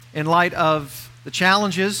in light of the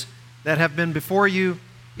challenges that have been before you,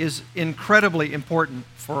 is incredibly important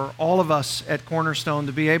for all of us at Cornerstone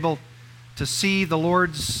to be able to see the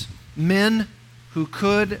Lord's men who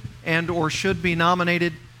could and or should be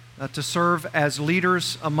nominated to serve as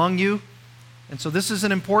leaders among you. And so this is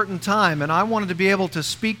an important time, and I wanted to be able to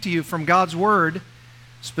speak to you from God's Word,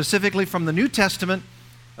 specifically from the New Testament,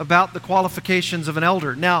 about the qualifications of an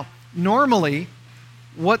elder. Now, normally,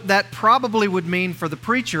 what that probably would mean for the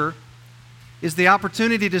preacher is the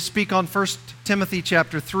opportunity to speak on 1 Timothy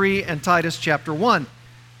chapter 3 and Titus chapter 1,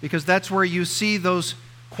 because that's where you see those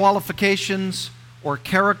qualifications or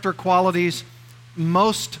character qualities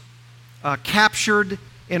most captured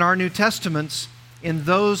in our New Testaments in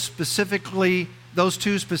those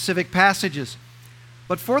two specific passages.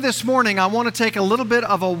 But for this morning, I want to take a little bit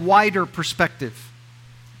of a wider perspective.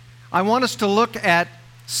 I want us to look at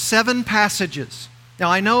 7 passages.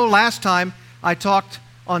 Now, I know last time I talked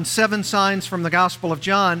on 7 signs from the Gospel of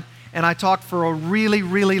John, and I talked for a really,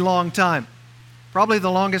 really long time. Probably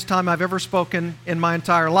the longest time I've ever spoken in my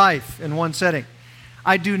entire life in one setting.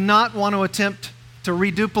 I do not want to attempt to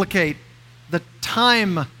reduplicate the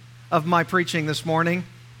time of my preaching this morning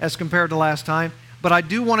as compared to last time, but I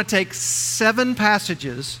do want to take 7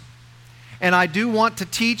 passages, and I do want to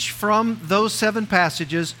teach from those 7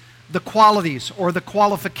 passages the qualities or the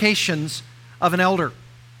qualifications of an elder.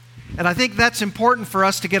 And I think that's important for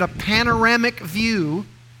us to get a panoramic view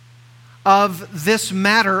of this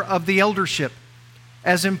matter of the eldership,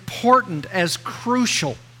 as important, as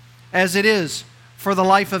crucial as it is for the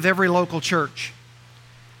life of every local church.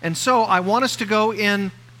 And so I want us to go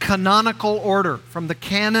in canonical order, from the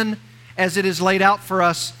canon as it is laid out for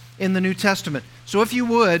us in the New Testament. So if you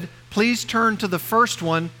would, please turn to the first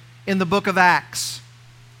one in the book of Acts,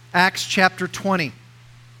 Acts chapter 20.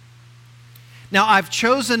 Now, I've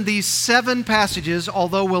chosen these 7 passages,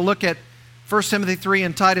 although we'll look at 1 Timothy 3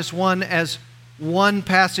 and Titus 1 as one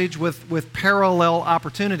passage with parallel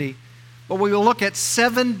opportunity. But we will look at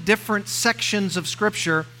 7 different sections of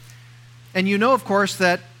Scripture. And you know, of course,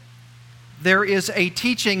 that there is a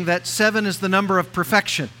teaching that 7 is the number of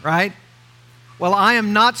perfection, right? Well, I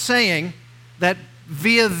am not saying that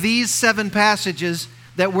via these 7 passages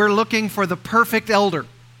that we're looking for the perfect elder.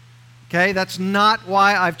 Okay? That's not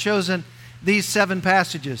why I've chosen these 7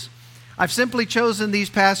 passages. I've simply chosen these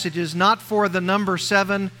passages not for the number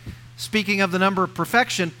 7, speaking of the number of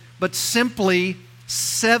perfection, but simply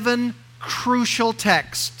 7 crucial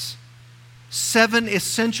texts, 7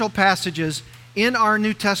 essential passages in our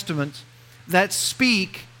New Testament that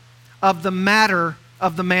speak of the matter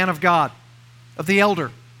of the man of God, of the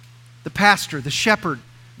elder, the pastor, the shepherd,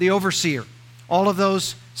 the overseer, all of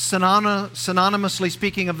those synonymously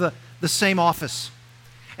speaking of the same office.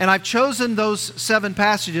 And I've chosen those 7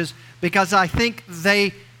 passages because I think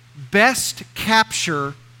they best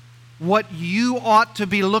capture what you ought to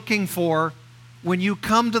be looking for when you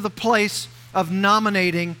come to the place of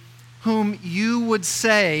nominating whom you would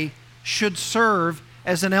say should serve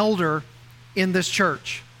as an elder in this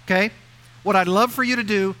church. Okay? What I'd love for you to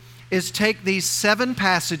do is take these 7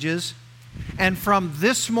 passages, and from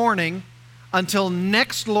this morning until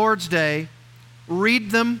next Lord's Day, read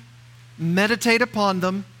them, meditate upon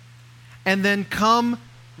them, and then come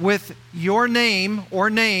with your name or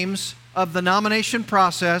names of the nomination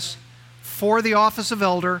process for the office of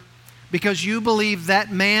elder, because you believe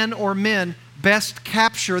that man or men best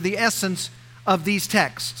capture the essence of these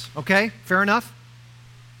texts. Okay? Fair enough?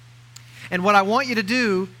 And what I want you to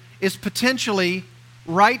do is potentially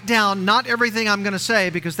write down, not everything I'm going to say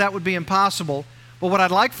because that would be impossible, but what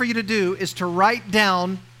I'd like for you to do is to write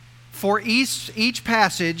down for each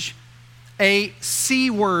passage a C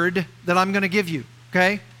word that I'm going to give you,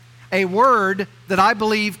 okay? A word that I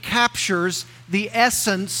believe captures the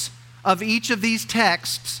essence of each of these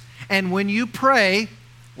texts. And when you pray,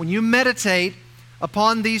 when you meditate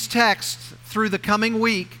upon these texts through the coming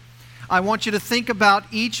week, I want you to think about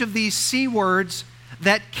each of these C words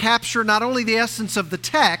that capture not only the essence of the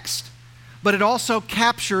text, but it also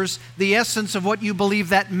captures the essence of what you believe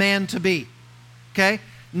that man to be, okay?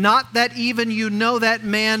 Not that even you know that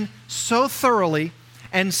man so thoroughly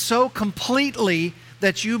and so completely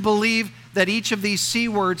that you believe that each of these C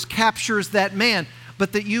words captures that man,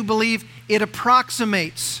 but that you believe it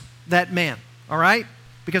approximates that man, all right?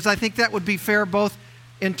 Because I think that would be fair both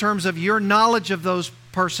in terms of your knowledge of those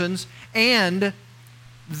persons and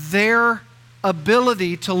their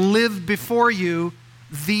ability to live before you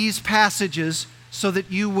these passages so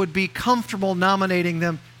that you would be comfortable nominating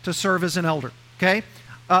them to serve as an elder, okay?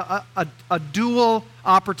 A dual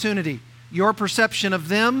opportunity. Your perception of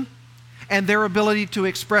them and their ability to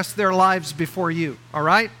express their lives before you. All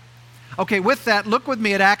right? Okay, with that, look with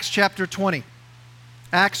me at Acts chapter 20.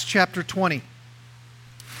 Acts chapter 20.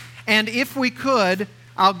 And if we could,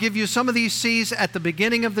 I'll give you some of these C's at the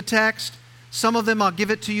beginning of the text. Some of them I'll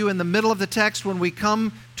give it to you in the middle of the text when we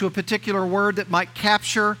come to a particular word that might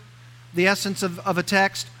capture the essence of a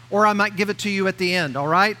text, or I might give it to you at the end, all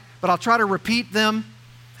right? But I'll try to repeat them,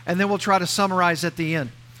 and then we'll try to summarize at the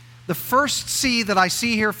end. The first C that I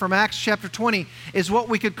see here from Acts chapter 20 is what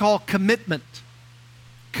we could call commitment.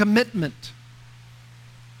 Commitment.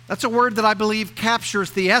 That's a word that I believe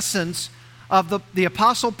captures the essence of the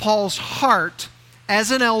Apostle Paul's heart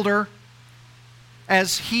as an elder,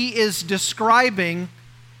 as he is describing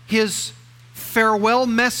his farewell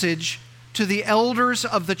message to the elders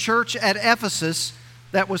of the church at Ephesus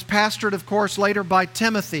that was pastored, of course, later by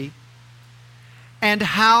Timothy, and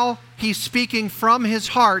how he's speaking from his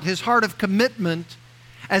heart of commitment,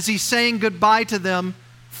 as he's saying goodbye to them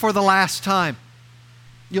for the last time.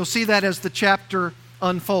 You'll see that as the chapter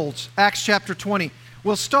unfolds. Acts chapter 20.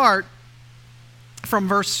 We'll start from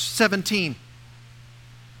verse 17.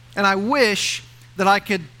 And I wish that I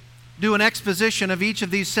could do an exposition of each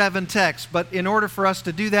of these 7 texts, but in order for us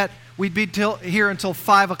to do that, we'd be here until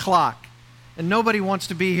 5 o'clock. And nobody wants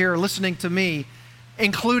to be here listening to me,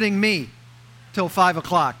 including me, till 5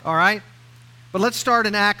 o'clock, all right? But let's start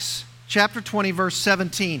in Acts chapter 20, verse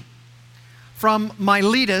 17. From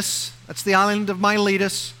Miletus, that's the island of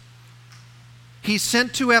Miletus, he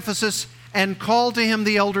sent to Ephesus and called to him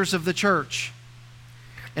the elders of the church.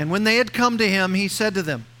 And when they had come to him, he said to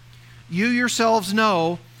them, "You yourselves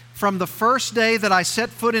know from the first day that I set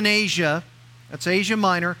foot in Asia," that's Asia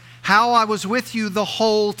Minor, "how I was with you the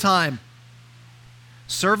whole time,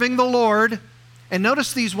 serving the Lord," and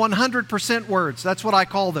notice these 100% words, that's what I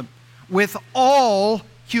call them, "with all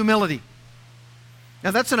humility."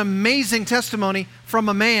 Now that's an amazing testimony from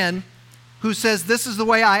a man who says, this is the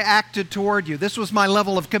way I acted toward you. This was my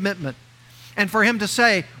level of commitment. And for him to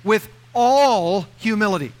say, with all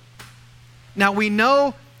humility. Now we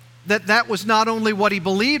know that that was not only what he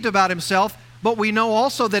believed about himself, but we know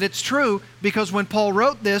also that it's true because when Paul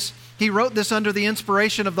wrote this, he wrote this under the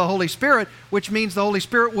inspiration of the Holy Spirit, which means the Holy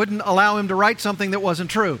Spirit wouldn't allow him to write something that wasn't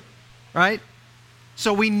true, right?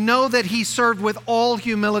 So we know that he served with all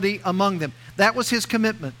humility among them. That was his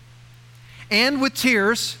commitment. And with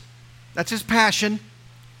tears, that's his passion,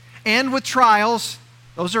 and with trials,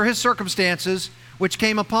 those are his circumstances, which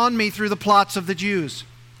came upon me through the plots of the Jews.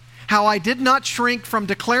 How I did not shrink from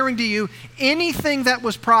declaring to you anything that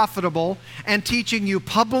was profitable and teaching you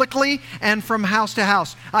publicly and from house to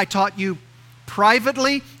house. I taught you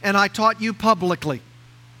privately and I taught you publicly,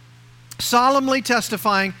 solemnly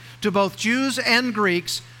testifying to both Jews and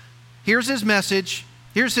Greeks. Here's his message.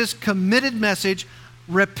 Here's his committed message: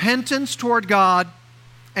 repentance toward God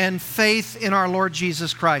and faith in our Lord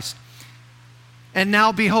Jesus Christ. And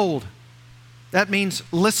now behold, that means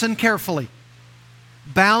listen carefully.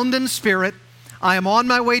 Bound in spirit, I am on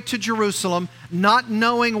my way to Jerusalem, not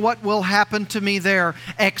knowing what will happen to me there,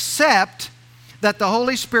 except that the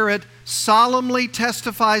Holy Spirit solemnly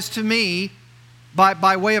testifies to me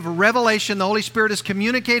by way of revelation. The Holy Spirit is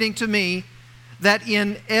communicating to me that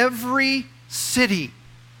in every city,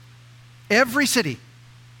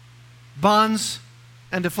 bonds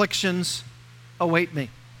and afflictions await me.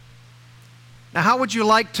 Now, how would you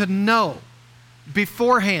like to know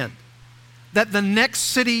beforehand that the next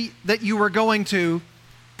city that you were going to,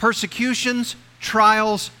 persecutions,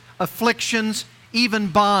 trials, afflictions, even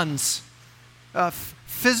bonds,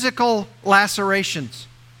 physical lacerations,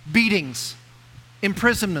 beatings,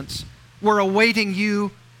 imprisonments were awaiting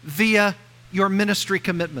you via your ministry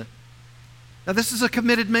commitment? Now, this is a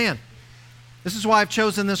committed man. This is why I've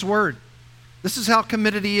chosen this word. This is how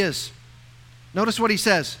committed he is. Notice what he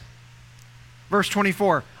says. Verse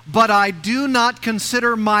 24, "But I do not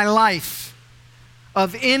consider my life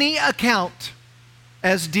of any account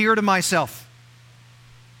as dear to myself."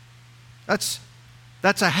 That's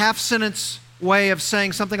a half-sentence way of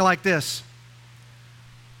saying something like this.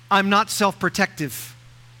 I'm not self-protective.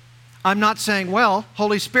 I'm not saying, well,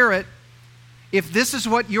 Holy Spirit, if this is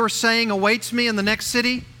what you're saying awaits me in the next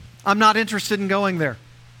city, I'm not interested in going there.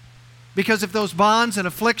 Because if those bonds and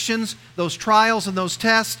afflictions, those trials and those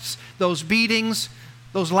tests, those beatings,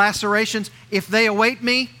 those lacerations, if they await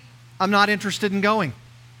me, I'm not interested in going.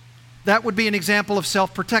 That would be an example of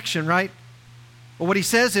self-protection, right? But what he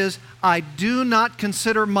says is, I do not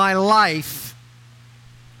consider my life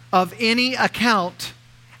of any account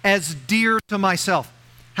as dear to myself.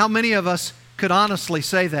 How many of us could honestly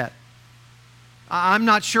say that? I'm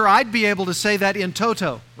not sure I'd be able to say that in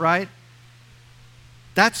toto, right?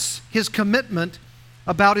 That's his commitment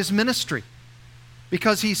about his ministry.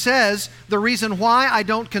 Because he says, the reason why I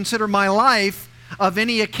don't consider my life of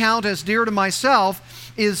any account as dear to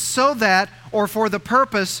myself is so that, or for the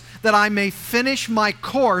purpose, that I may finish my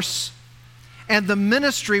course and the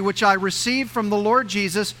ministry which I received from the Lord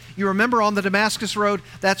Jesus. You remember on the Damascus Road,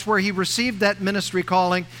 that's where he received that ministry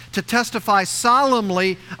calling, to testify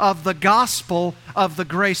solemnly of the gospel of the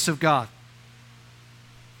grace of God.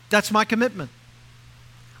 That's my commitment.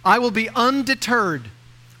 I will be undeterred,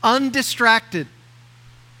 undistracted.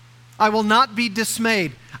 I will not be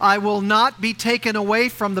dismayed. I will not be taken away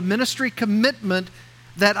from the ministry commitment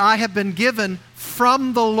that I have been given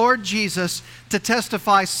from the Lord Jesus to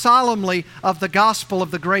testify solemnly of the gospel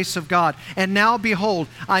of the grace of God. And now behold,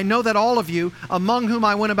 I know that all of you, among whom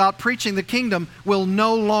I went about preaching the kingdom, will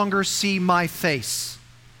no longer see my face.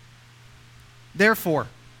 Therefore,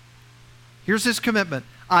 here's his commitment.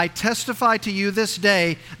 I testify to you this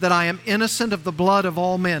day that I am innocent of the blood of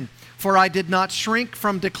all men. For I did not shrink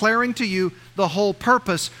from declaring to you the whole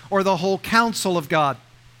purpose or the whole counsel of God.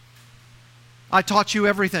 I taught you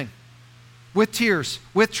everything, with tears,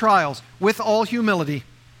 with trials, with all humility,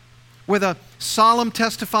 with a solemn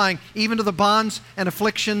testifying, even to the bonds and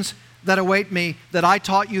afflictions that await me, that I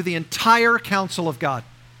taught you the entire counsel of God.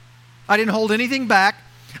 I didn't hold anything back.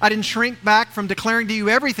 I didn't shrink back from declaring to you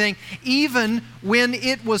everything, even when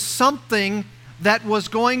it was something that was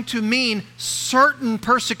going to mean certain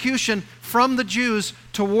persecution from the Jews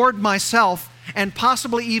toward myself and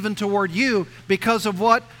possibly even toward you because of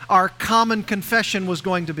what our common confession was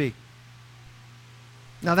going to be.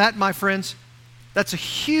 Now that, my friends, that's a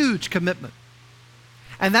huge commitment.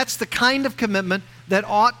 And that's the kind of commitment that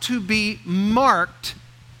ought to be marked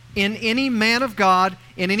in any man of God,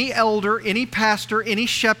 in any elder, any pastor, any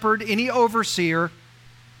shepherd, any overseer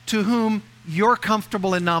to whom you're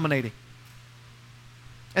comfortable in nominating.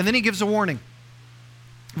 And then he gives a warning.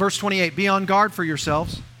 Verse 28, be on guard for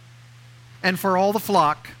yourselves and for all the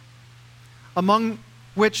flock, among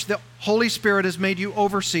which the Holy Spirit has made you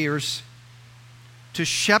overseers, to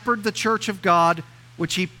shepherd the church of God,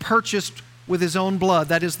 which he purchased with his own blood,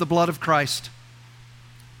 that is the blood of Christ.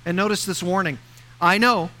 And notice this warning. I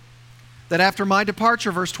know that after my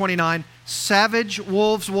departure, verse 29, savage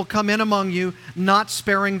wolves will come in among you, not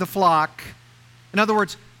sparing the flock. In other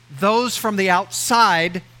words, those from the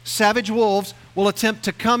outside, savage wolves, will attempt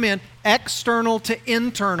to come in external to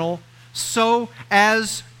internal so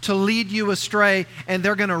as to lead you astray, and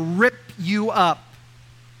they're going to rip you up.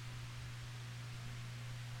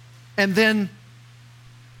 And then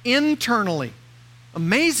internally,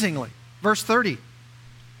 amazingly, verse 30,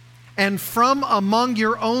 and from among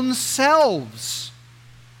your own selves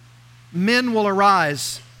men will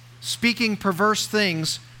arise, speaking perverse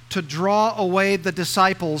things, to draw away the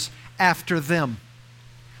disciples after them.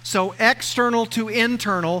 So external to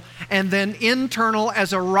internal, and then internal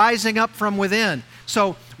as a rising up from within.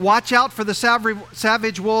 So watch out for the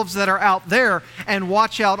savage wolves that are out there, and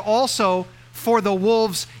watch out also for the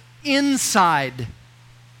wolves inside,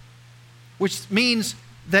 which means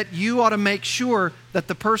that you ought to make sure that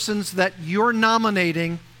the persons that you're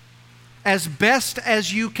nominating, as best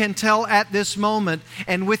as you can tell at this moment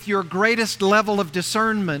and with your greatest level of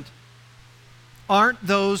discernment, aren't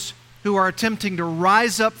those who are attempting to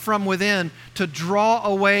rise up from within to draw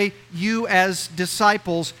away you as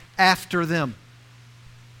disciples after them.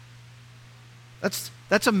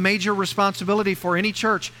 That's a major responsibility for any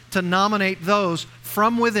church, to nominate those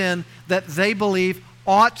from within that they believe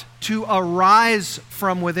ought to arise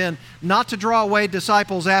from within, not to draw away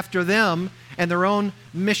disciples after them and their own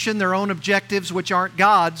mission, their own objectives, which aren't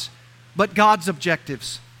God's, but God's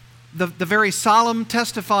objectives. The very solemn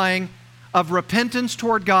testifying of repentance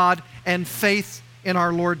toward God and faith in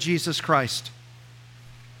our Lord Jesus Christ.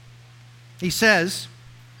 He says,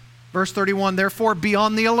 verse 31, therefore be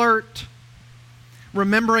on the alert,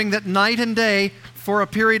 remembering that night and day for a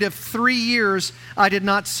period of 3 years I did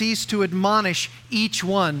not cease to admonish each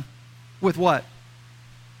one with what?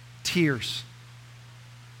 Tears.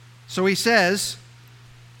 So he says,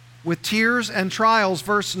 with tears and trials,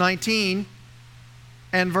 verse 19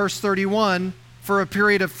 and verse 31, for a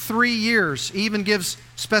period of 3 years. He even gives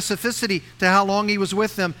specificity to how long he was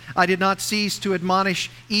with them. I did not cease to admonish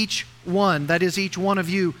each one, that is each one of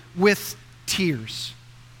you, with tears.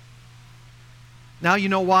 Now you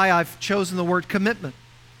know why I've chosen the word commitment.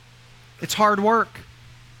 It's hard work.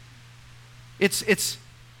 It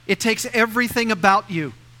takes everything about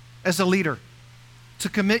you as a leader to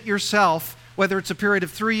commit yourself, whether it's a period of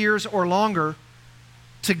 3 years or longer,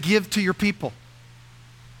 to give to your people,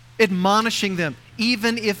 admonishing them,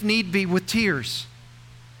 even if need be with tears,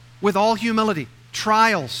 with all humility,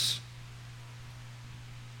 trials.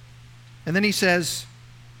 And then he says,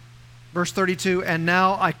 verse 32, "And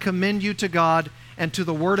now I commend you to God and to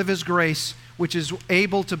the word of His grace, which is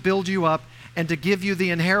able to build you up and to give you the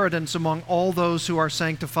inheritance among all those who are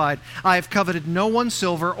sanctified. I have coveted no one's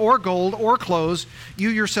silver or gold or clothes. You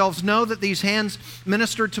yourselves know that these hands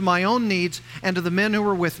ministered to my own needs and to the men who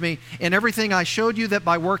were with me. In everything I showed you that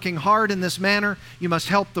by working hard in this manner, you must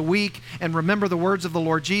help the weak, and remember the words of the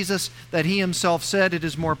Lord Jesus, that He Himself said, 'It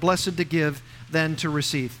is more blessed to give than to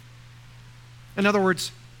receive.'" In other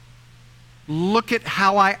words, look at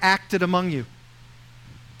how I acted among you.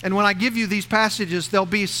 And when I give you these passages, there'll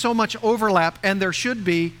be so much overlap, and there should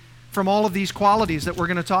be, from all of these qualities that we're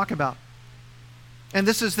going to talk about. And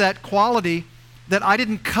this is that quality that I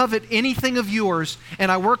didn't covet anything of yours,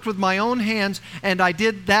 and I worked with my own hands, and I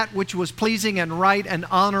did that which was pleasing and right and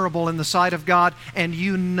honorable in the sight of God, and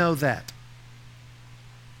you know that.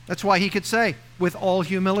 That's why he could say, with all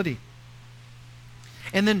humility.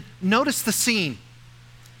 And then notice the scene.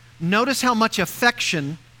 Notice how much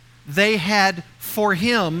affection they had for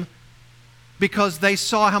him, because they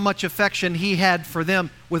saw how much affection he had for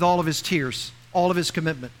them with all of his tears, all of his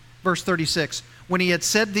commitment. Verse 36, "When he had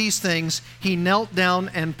said these things, he knelt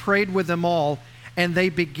down and prayed with them all, and they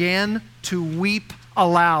began to weep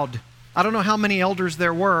aloud." I don't know how many elders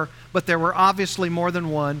there were, but there were obviously more than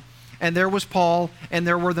one. And there was Paul, and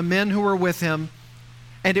there were the men who were with him.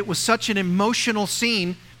 And it was such an emotional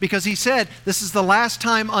scene, because he said, "This is the last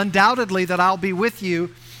time undoubtedly that I'll be with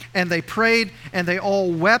you." And they prayed, and they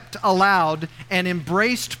all wept aloud and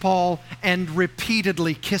embraced Paul and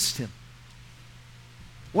repeatedly kissed him.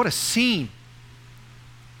 What a scene.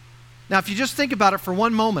 Now, if you just think about it for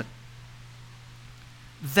one moment,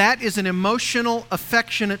 that is an emotional,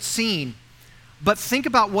 affectionate scene. But think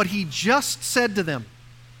about what he just said to them.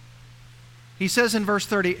 He says in verse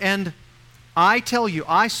 30, "And I tell you,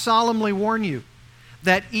 I solemnly warn you,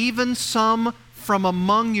 that even some from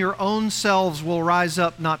among your own selves will rise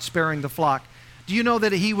up, not sparing the flock." Do you know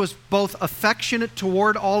that he was both affectionate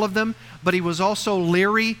toward all of them, but he was also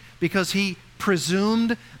leery, because he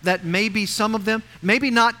presumed that maybe some of them,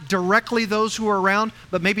 maybe not directly those who were around,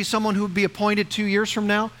 but maybe someone who would be appointed 2 years from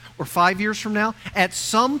now or 5 years from now. At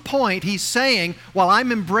some point, he's saying, while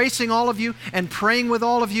I'm embracing all of you and praying with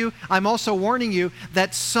all of you, I'm also warning you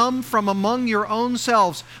that some from among your own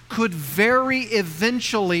selves could very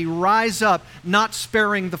eventually rise up, not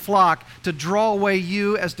sparing the flock, to draw away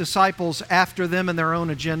you as disciples after them and their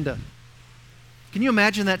own agenda. Can you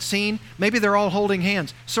imagine that scene? Maybe they're all holding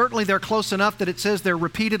hands. Certainly they're close enough that it says they're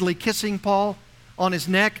repeatedly kissing Paul on his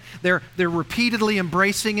neck. They're repeatedly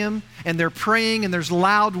embracing him, and they're praying, and there's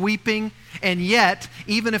loud weeping. And yet,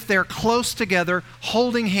 even if they're close together,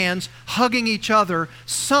 holding hands, hugging each other,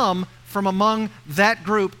 some from among that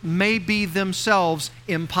group may be themselves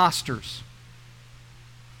imposters.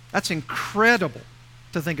 That's incredible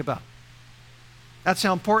to think about. That's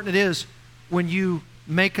how important it is when you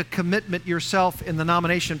make a commitment yourself in the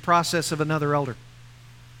nomination process of another elder.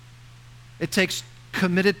 It takes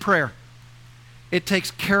committed prayer. It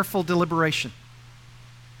takes careful deliberation,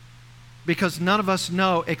 because none of us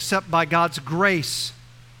know, except by God's grace,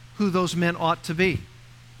 who those men ought to be.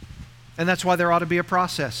 And that's why there ought to be a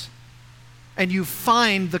process. And you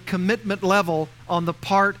find the commitment level on the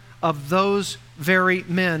part of those very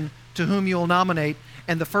men to whom you'll nominate,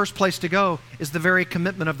 and the first place to go is the very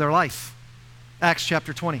commitment of their life. Acts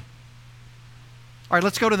chapter 20. All right,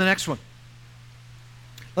 let's go to the next one.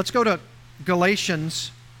 Let's go to Galatians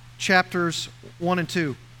chapters 1 and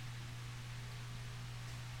 2.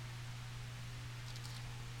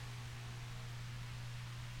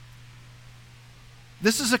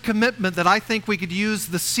 This is a commitment that I think we could use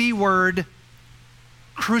the C word,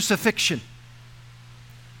 crucifixion.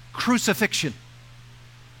 Crucifixion.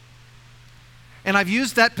 And I've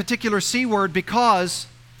used that particular C word because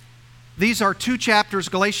these are two chapters,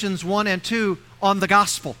 Galatians 1 and 2, on the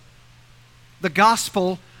gospel. The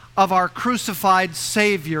gospel of our crucified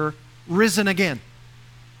Savior, risen again.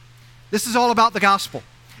 This is all about the gospel.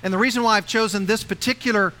 And the reason why I've chosen this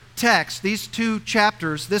particular text, these two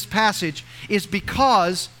chapters, this passage, is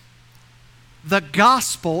because the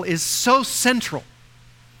gospel is so central,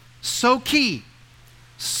 so key,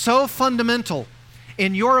 so fundamental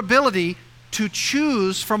in your ability to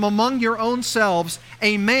choose from among your own selves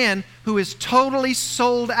a man who is totally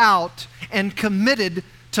sold out and committed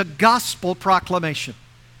to gospel proclamation.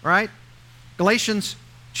 Right? Galatians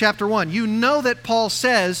chapter 1. You know that Paul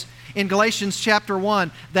says in Galatians chapter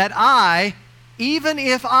 1 that I, even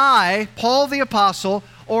if I, Paul the apostle,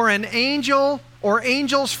 or an angel or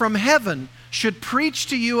angels from heaven should preach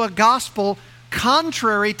to you a gospel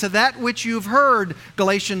contrary to that which you've heard,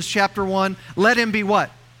 Galatians chapter 1, let him be what?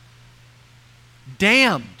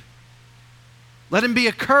 Damned. Let him be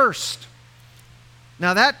accursed.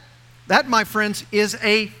 Now that, my friends, is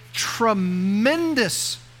a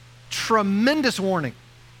tremendous, tremendous warning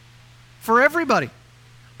for everybody.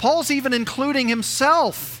 Paul's even including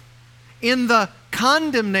himself in the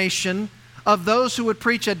condemnation of those who would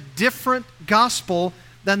preach a different gospel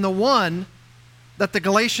than the one that the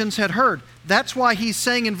Galatians had heard. That's why he's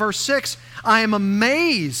saying in verse 6, I am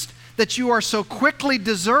amazed that you are so quickly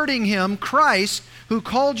deserting him, Christ, who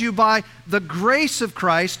called you by the grace of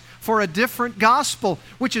Christ for a different gospel,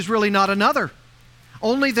 which is really not another.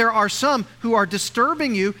 Only there are some who are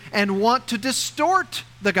disturbing you and want to distort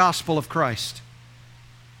the gospel of Christ.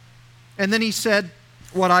 And then he said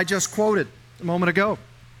what I just quoted a moment ago.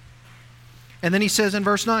 And then he says in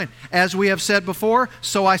verse 9, as we have said before,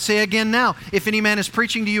 so I say again now, if any man is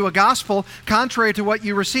preaching to you a gospel contrary to what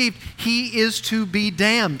you received, he is to be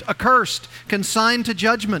damned, accursed, consigned to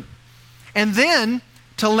judgment. And then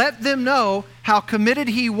to let them know how committed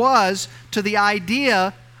he was to the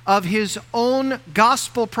idea of his own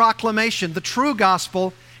gospel proclamation, the true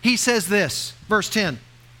gospel, he says this, verse 10.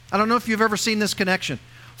 I don't know if you've ever seen this connection.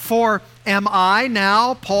 For am I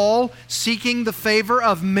now, Paul, seeking the favor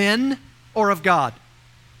of men or of God?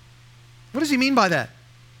 What does he mean by that?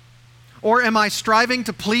 Or am I striving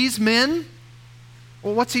to please men?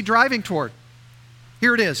 Well, what's he driving toward?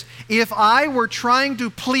 Here it is. If I were trying to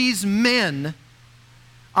please men,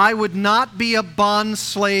 I would not be a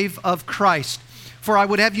bondslave of Christ. For I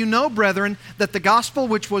would have you know, brethren, that the gospel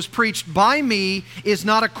which was preached by me is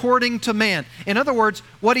not according to man. In other words,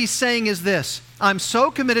 what he's saying is this. I'm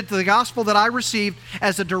so committed to the gospel that I received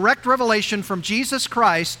as a direct revelation from Jesus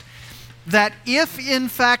Christ that if in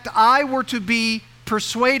fact I were to be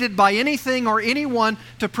persuaded by anything or anyone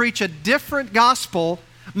to preach a different gospel,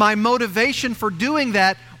 my motivation for doing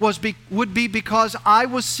that would be because I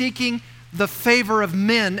was seeking the favor of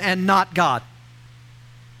men and not God.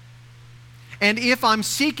 And if I'm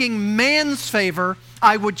seeking man's favor,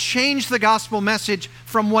 I would change the gospel message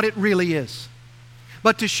from what it really is.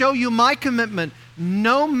 But to show you my commitment,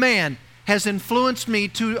 no man has influenced me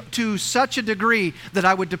to such a degree that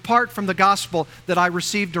I would depart from the gospel that I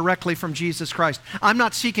received directly from Jesus Christ. I'm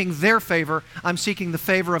not seeking their favor, I'm seeking the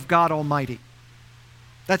favor of God Almighty.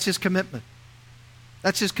 That's his commitment.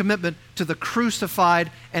 That's his commitment to the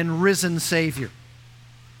crucified and risen Savior.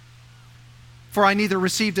 For I neither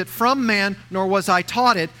received it from man, nor was I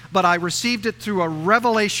taught it, but I received it through a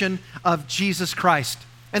revelation of Jesus Christ.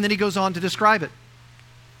 And then he goes on to describe it.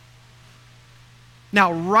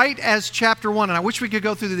 Now, right as chapter 1, and I wish we could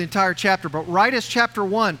go through the entire chapter, but right as chapter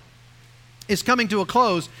 1 is coming to a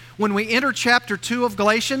close, when we enter chapter 2 of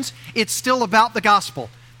Galatians, it's still about the gospel.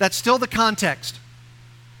 That's still the context.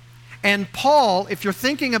 And Paul, if you're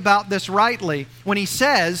thinking about this rightly, when he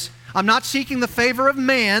says, I'm not seeking the favor of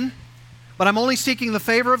man, but I'm only seeking the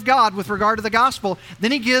favor of God with regard to the gospel,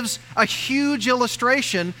 then he gives a huge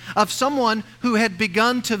illustration of someone who had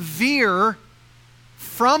begun to veer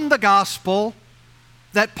from the gospel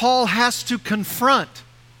that Paul has to confront.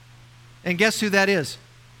 And guess who that is?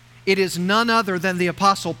 It is none other than the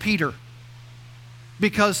Apostle Peter.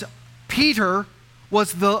 Because Peter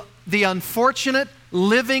was the unfortunate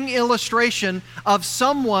living illustration of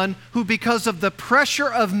someone who, because of the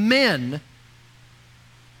pressure of men,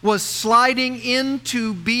 was sliding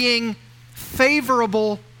into being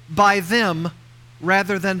favorable by them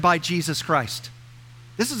rather than by Jesus Christ.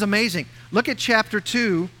 This is amazing. Look at chapter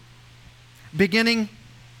 2, beginning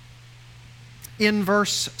in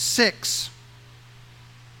verse 6.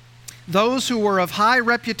 Those who were of high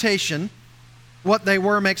reputation, what they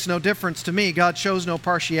were makes no difference to me. God shows no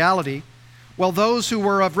partiality. Well, those who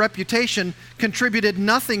were of reputation contributed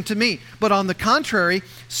nothing to me. But on the contrary,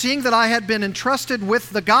 seeing that I had been entrusted with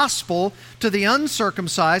the gospel to the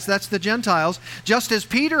uncircumcised, that's the Gentiles, just as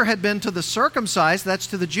Peter had been to the circumcised, that's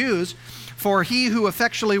to the Jews, for he who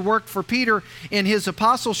effectually worked for Peter in his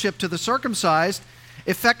apostleship to the circumcised,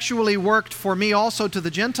 effectually worked for me also to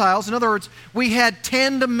the Gentiles. In other words, we had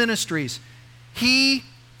tandem ministries. He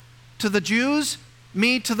to the Jews,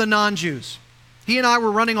 me to the non-Jews. He and I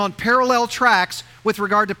were running on parallel tracks with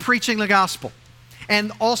regard to preaching the gospel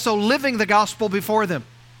and also living the gospel before them.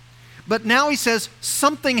 But now he says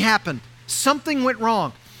something happened. Something went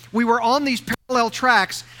wrong. We were on these parallel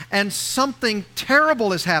tracks and something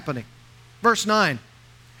terrible is happening. Verse 9,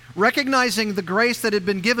 recognizing the grace that had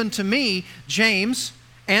been given to me, James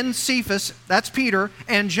and Cephas, that's Peter,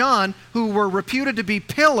 and John, who were reputed to be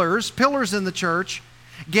pillars in the church,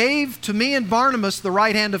 gave to me and Barnabas the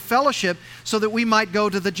right hand of fellowship so that we might go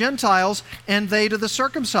to the Gentiles and they to the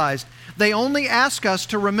circumcised. They only ask us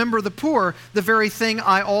to remember the poor, the very thing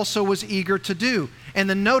I also was eager to do. And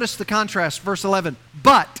then notice the contrast, verse 11.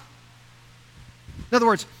 But, in other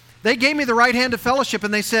words, they gave me the right hand of fellowship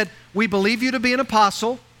and they said, we believe you to be an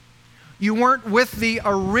apostle. You weren't with the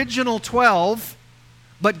original 12,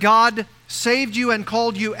 but God saved you and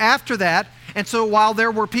called you after that. And so while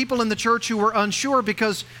there were people in the church who were unsure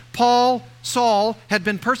because Saul, had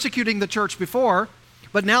been persecuting the church before,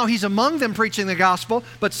 but now he's among them preaching the gospel,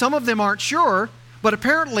 but some of them aren't sure. But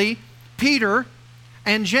apparently, Peter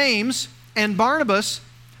and James and Barnabas,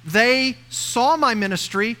 they saw my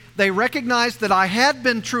ministry. They recognized that I had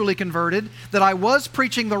been truly converted, that I was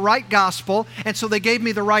preaching the right gospel, and so they gave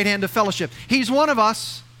me the right hand of fellowship. He's one of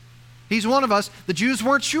us. He's one of us. The Jews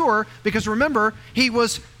weren't sure because remember, he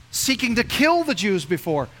was seeking to kill the Jews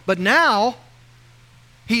before. But now,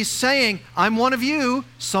 he's saying, I'm one of you.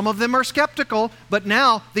 Some of them are skeptical, but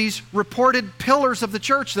now these reported pillars of the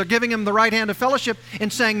church, they're giving him the right hand of fellowship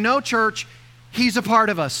and saying, no, church, he's a part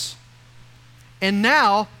of us. And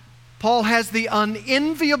now, Paul has the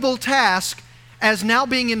unenviable task as now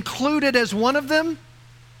being included as one of them.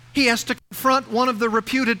 He has to confront one of the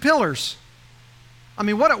reputed pillars. I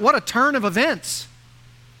mean, what a turn of events.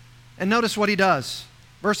 And notice what he does.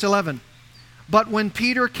 Verse 11. But when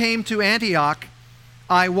Peter came to Antioch,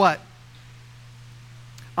 I what?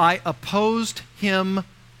 I opposed him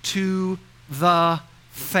to the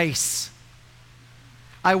face.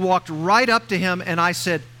 I walked right up to him and I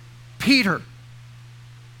said, Peter,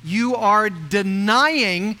 you are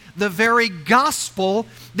denying the very gospel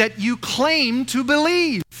that you claim to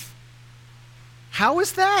believe. How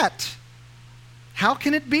is that? How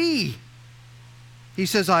can it be? He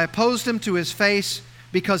says, I opposed him to his face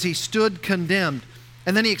because he stood condemned.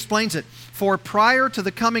 And then he explains it. For prior to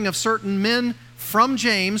the coming of certain men from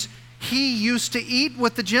James, he used to eat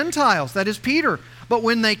with the Gentiles, that is Peter. But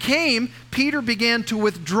when they came, Peter began to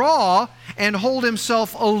withdraw and hold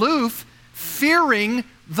himself aloof, fearing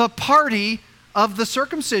the party of the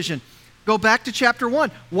circumcision. Go back to chapter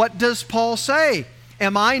 1. What does Paul say?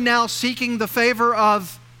 Am I now seeking the favor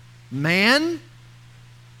of man?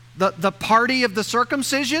 The party of the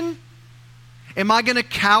circumcision? Am I going to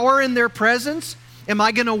cower in their presence? Am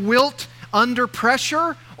I going to wilt under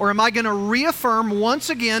pressure? Or am I going to reaffirm once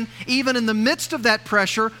again, even in the midst of that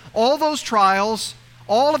pressure, all those trials,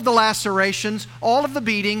 all of the lacerations, all of the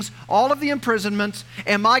beatings, all of the imprisonments?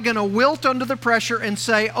 Am I going to wilt under the pressure and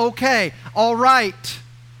say, okay, all right?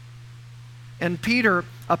 And Peter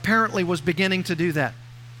apparently was beginning to do that.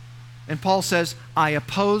 And Paul says, I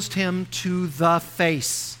opposed him to the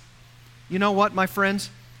face. You know what, my friends?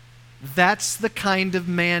 That's the kind of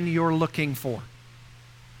man you're looking for,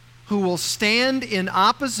 who will stand in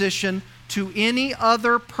opposition to any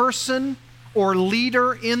other person or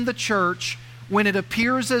leader in the church when it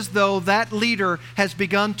appears as though that leader has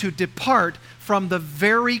begun to depart from the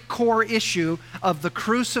very core issue of the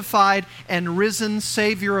crucified and risen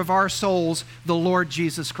Savior of our souls, the Lord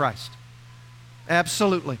Jesus Christ.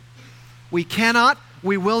 Absolutely.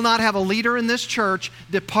 We will not have a leader in this church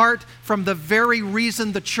depart from the very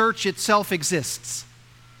reason the church itself exists,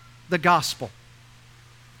 the gospel.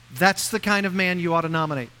 That's the kind of man you ought to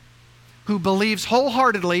nominate, who believes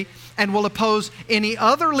wholeheartedly and will oppose any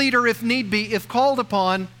other leader if need be, if called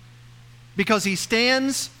upon, because he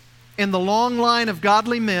stands in the long line of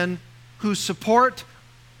godly men whose support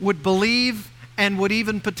would believe and would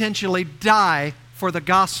even potentially die for the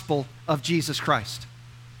gospel of Jesus Christ.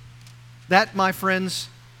 That, my friends,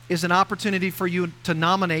 is an opportunity for you to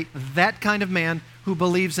nominate that kind of man who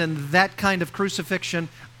believes in that kind of crucifixion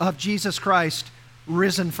of Jesus Christ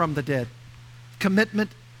risen from the dead.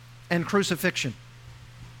 Commitment and crucifixion.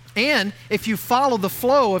 And if you follow the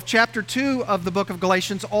flow of chapter 2 of the book of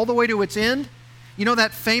Galatians all the way to its end, you know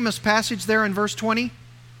that famous passage there in verse 20?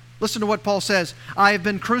 Listen to what Paul says. I have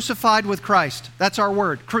been crucified with Christ. That's our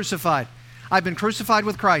word, crucified. I've been crucified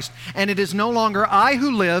with Christ, and it is no longer I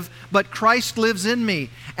who live, but Christ lives in me.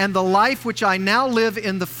 And the life which I now live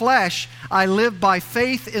in the flesh, I live by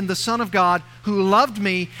faith in the Son of God, who loved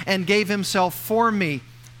me and gave himself for me.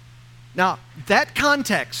 Now, that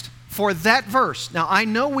context for that verse, now I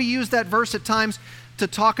know we use that verse at times to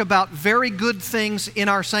talk about very good things in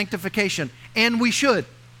our sanctification, and we should.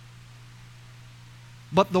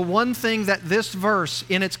 But the one thing that this verse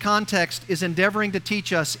in its context is endeavoring to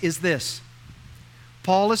teach us is this.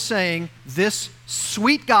 Paul is saying this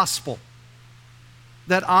sweet gospel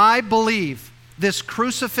that I believe, this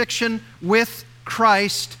crucifixion with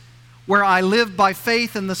Christ, where I live by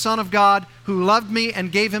faith in the Son of God who loved me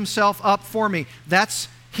and gave himself up for me. That's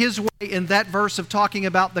his way in that verse of talking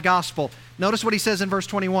about the gospel. Notice what he says in verse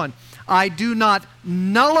 21. I do not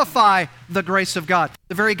nullify the grace of God.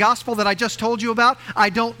 The very gospel that I just told you about, I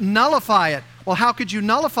don't nullify it. Well, how could you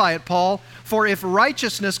nullify it, Paul? For if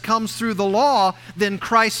righteousness comes through the law, then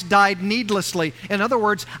Christ died needlessly. In other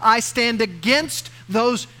words, I stand against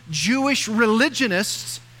those Jewish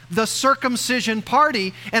religionists, the circumcision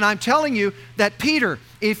party, and I'm telling you that, Peter,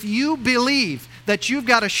 if you believe that you've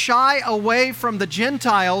got to shy away from the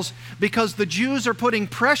Gentiles because the Jews are putting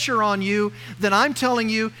pressure on you, then I'm telling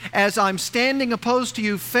you, as I'm standing opposed to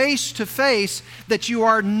you face to face, that you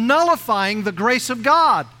are nullifying the grace of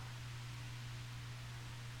God.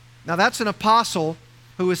 Now that's an apostle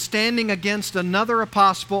who is standing against another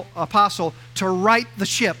apostle to right the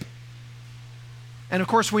ship. And of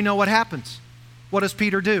course we know what happens. What does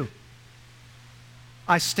Peter do?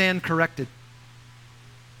 I stand corrected.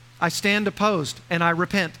 I stand opposed and I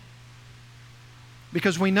repent.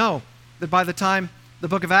 Because we know that by the time the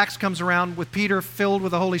book of Acts comes around, with Peter filled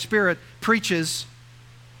with the Holy Spirit, preaches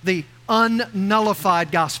the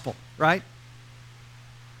unnullified gospel, right?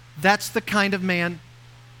 That's the kind of man,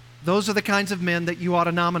 those are the kinds of men that you ought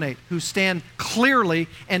to nominate, who stand clearly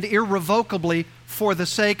and irrevocably for the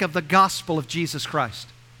sake of the gospel of Jesus Christ.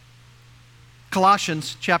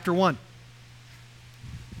 Colossians chapter 1.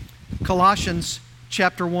 Colossians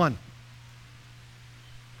chapter 1.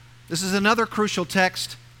 This is another crucial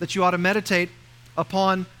text that you ought to meditate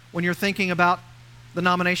upon when you're thinking about the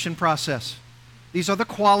nomination process. These are the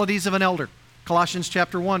qualities of an elder. Colossians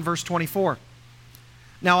chapter 1, verse 24.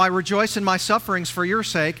 Now I rejoice in my sufferings for your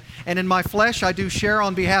sake, and in my flesh I do share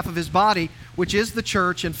on behalf of his body, which is the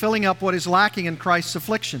church, in filling up what is lacking in Christ's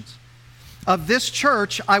afflictions. Of this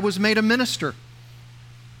church I was made a minister,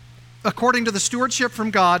 according to the stewardship from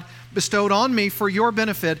God bestowed on me for your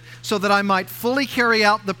benefit, so that I might fully carry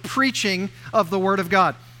out the preaching of the Word of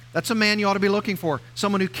God. That's a man you ought to be looking for,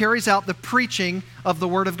 someone who carries out the preaching of the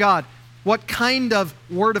Word of God. What kind of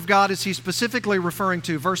Word of God is he specifically referring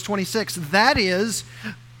to? Verse 26, that is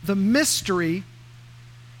the mystery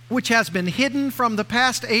which has been hidden from the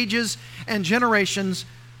past ages and generations,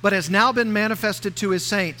 but has now been manifested to his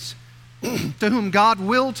saints, to whom God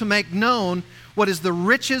willed to make known what is the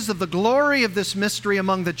riches of the glory of this mystery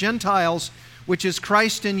among the Gentiles, which is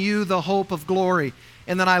Christ in you, the hope of glory.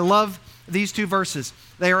 And then I love these two verses.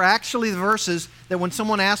 They are actually the verses that when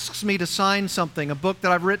someone asks me to sign something, a book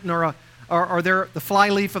that I've written or the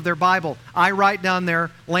flyleaf of their Bible, I write down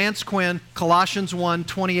there, Lance Quinn, Colossians 1,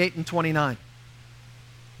 28 and 29.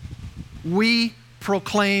 We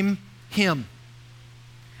proclaim him,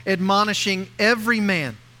 admonishing every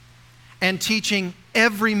man and teaching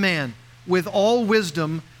every man with all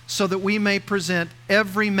wisdom, so that we may present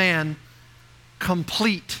every man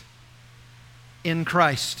complete in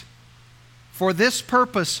Christ. For this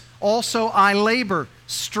purpose also I labor,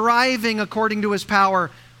 striving according to his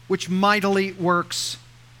power, which mightily works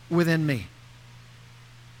within me.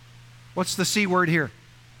 What's the C word here?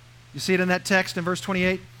 You see it in that text in verse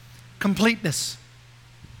 28? Completeness.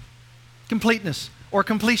 Completeness or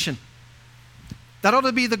completion. That ought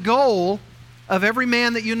to be the goal of every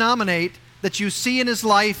man that you nominate, that you see in his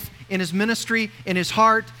life, in his ministry, in his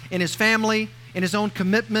heart, in his family, in his own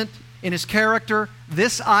commitment, in his character.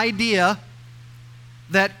 This idea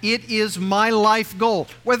that it is my life goal.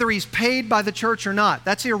 Whether he's paid by the church or not,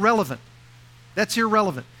 that's irrelevant. That's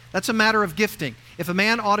irrelevant. That's a matter of gifting. If a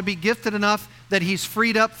man ought to be gifted enough that he's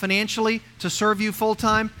freed up financially to serve you full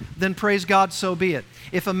time, then praise God, so be it.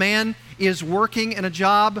 If a man is working in a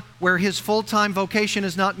job where his full-time vocation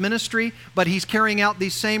is not ministry, but he's carrying out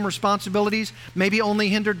these same responsibilities, maybe only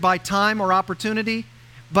hindered by time or opportunity,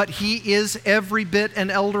 but he is every bit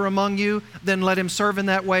an elder among you, then let him serve in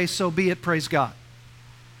that way, so be it, praise God.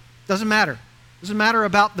 Doesn't matter. Doesn't matter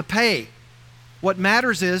about the pay. What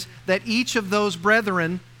matters is that each of those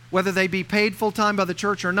brethren, whether they be paid full-time by the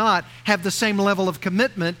church or not, have the same level of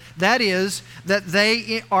commitment. That is, that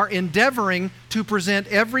they are endeavoring to present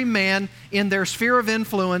every man in their sphere of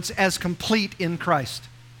influence as complete in Christ.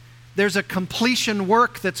 There's a completion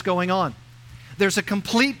work that's going on. There's a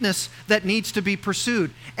completeness that needs to be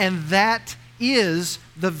pursued. And that is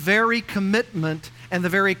the very commitment and the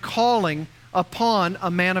very calling upon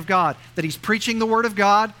a man of God. That he's preaching the Word of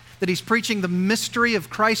God, that he's preaching the mystery of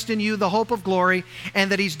Christ in you, the hope of glory,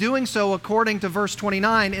 and that he's doing so according to verse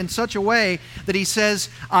 29 in such a way that he says,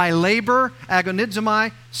 I labor,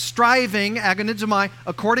 agonizomai, striving, agonizomai,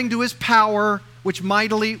 according to his power, which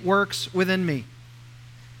mightily works within me.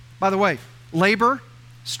 By the way, labor,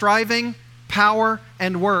 striving, power,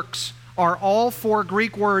 and works are all four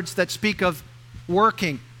Greek words that speak of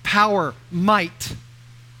working, power, might.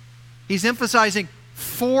 He's emphasizing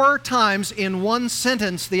 4 times in one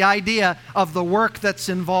sentence the idea of the work that's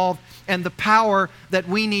involved and the power that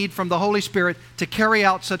we need from the Holy Spirit to carry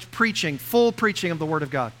out such preaching, full preaching of the Word of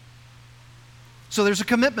God. So there's a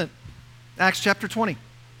commitment. Acts chapter 20.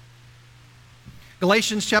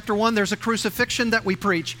 Galatians chapter 1, there's a crucifixion that we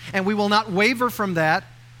preach, and we will not waver from that.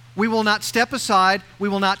 We will not step aside. We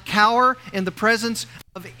will not cower in the presence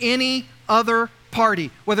of any other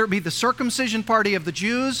party, whether it be the circumcision party of the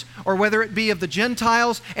Jews or whether it be of the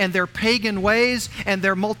Gentiles and their pagan ways and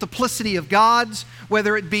their multiplicity of gods,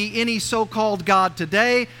 whether it be any so-called God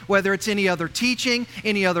today, whether it's any other teaching,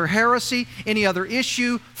 any other heresy, any other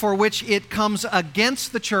issue for which it comes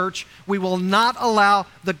against the church. We will not allow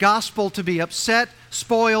the gospel to be upset,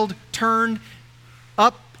 spoiled, turned,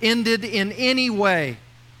 upended in any way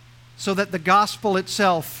so that the gospel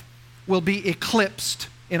itself will be eclipsed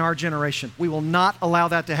in our generation. We will not allow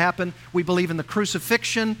that to happen. We believe in the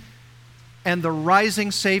crucifixion and the rising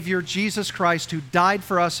Savior, Jesus Christ, who died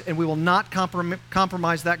for us, and we will not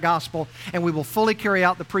compromise that gospel, and we will fully carry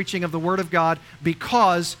out the preaching of the Word of God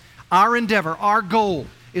because our endeavor, our goal,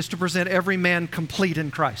 is to present every man complete in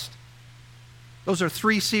Christ. Those are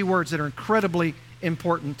 3 C words that are incredibly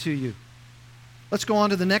important to you. Let's go on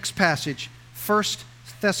to the next passage, 1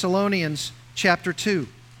 Thessalonians chapter 2.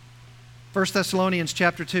 1 Thessalonians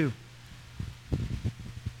chapter 2.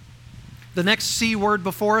 The next C word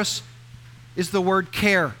before us is the word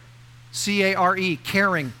care. C-A-R-E,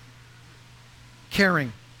 caring.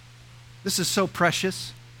 Caring. This is so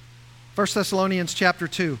precious. 1 Thessalonians chapter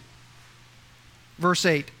 2, verse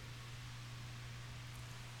 8.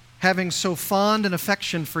 Having so fond an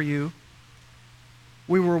affection for you,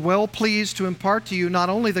 we were well pleased to impart to you not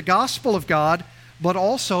only the gospel of God, but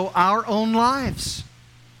also our own lives,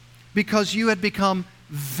 because you had become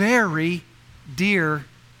very dear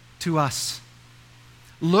to us.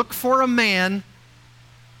 Look for a man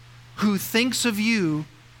who thinks of you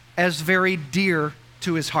as very dear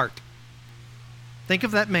to his heart. Think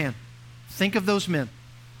of that man. Think of those men.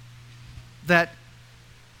 That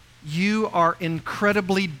you are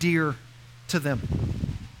incredibly dear to them.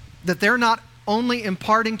 That they're not only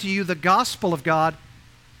imparting to you the gospel of God,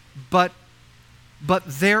 but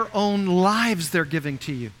their own lives they're giving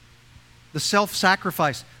to you. The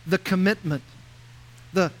self-sacrifice, the commitment,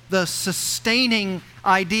 the sustaining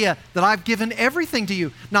idea that I've given everything to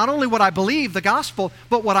you. Not only what I believe, the gospel,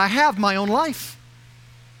 but what I have, my own life,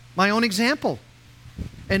 my own example.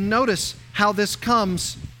 And notice how this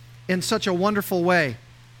comes in such a wonderful way.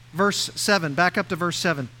 Verse 7, back up to verse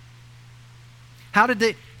 7. How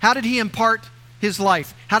did he impart his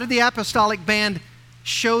life? How did the apostolic band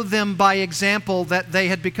show them by example that they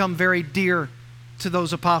had become very dear to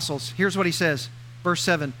those apostles? Here's what he says, verse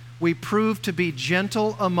 7. We prove to be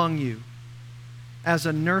gentle among you as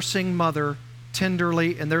a nursing mother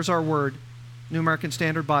tenderly, and there's our word, New American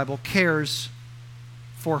Standard Bible, cares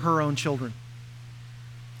for her own children.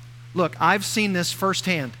 Look, I've seen this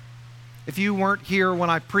firsthand. If you weren't here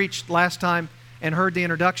when I preached last time and heard the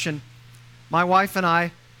introduction, my wife and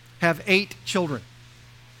I have 8 children.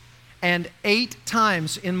 And 8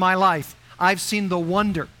 times in my life, I've seen the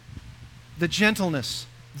wonder, the gentleness,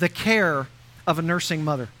 the care of a nursing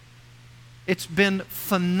mother. It's been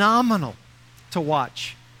phenomenal to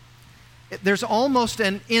watch. There's almost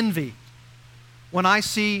an envy when I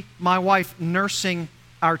see my wife nursing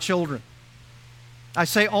our children. I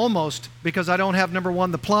say almost because I don't have, number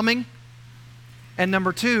 1, the plumbing, and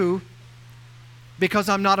number 2, because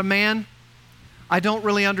I'm not a man, I don't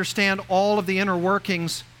really understand all of the inner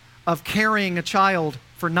workings of carrying a child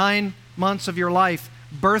for 9 months of your life,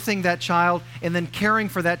 birthing that child, and then caring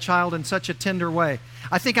for that child in such a tender way.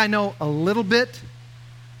 I think I know a little bit,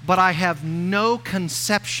 but I have no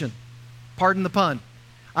conception, pardon the pun,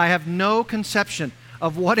 I have no conception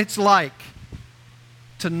of what it's like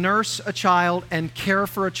to nurse a child and care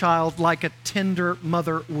for a child like a tender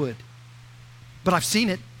mother would. But I've seen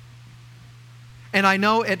it. And I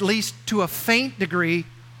know, at least to a faint degree,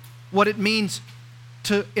 what it means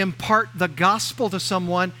to impart the gospel to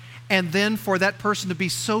someone and then for that person to be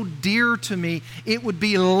so dear to me, it would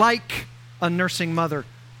be like a nursing mother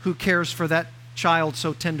who cares for that child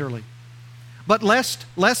so tenderly. But lest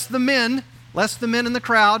the men in the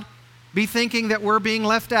crowd be thinking that we're being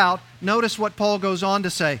left out, notice what Paul goes on to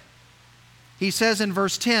say. He says in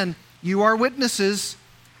verse 10, you are witnesses,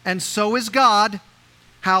 and so is God,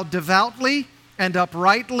 how devoutly and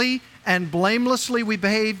uprightly and blamelessly we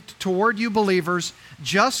behaved toward you believers,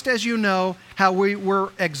 just as you know how we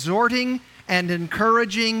were exhorting and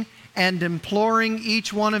encouraging and imploring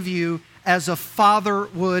each one of you as a father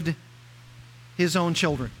would his own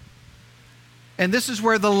children. And this is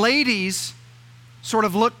where the ladies sort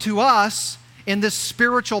of look to us in this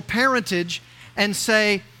spiritual parentage and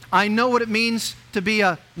say, I know what it means to be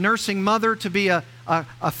a nursing mother, to be a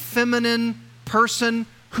feminine person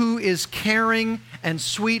who is caring and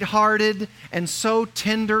sweethearted and so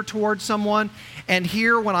tender towards someone. And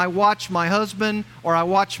here when I watch my husband, or I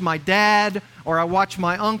watch my dad, or I watch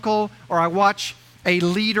my uncle, or I watch a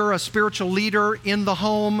leader, a spiritual leader in the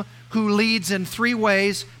home who leads in three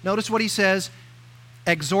ways, notice what he says: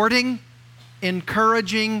 exhorting,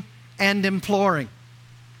 encouraging, and imploring.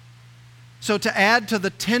 So to add to the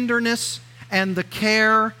tenderness and the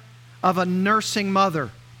care of a nursing mother,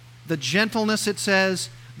 the gentleness, it says,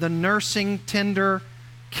 the nursing, tender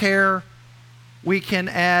care, we can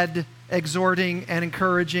add exhorting and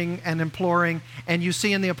encouraging and imploring. And you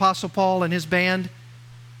see in the Apostle Paul and his band,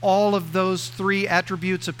 all of those three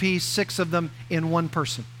attributes apiece, 6 of them in one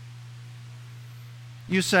person.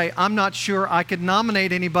 You say, I'm not sure I could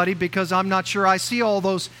nominate anybody because I'm not sure I see all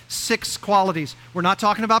those 6 qualities. We're not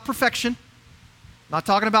talking about perfection. Not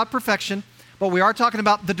talking about perfection, but we are talking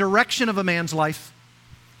about the direction of a man's life.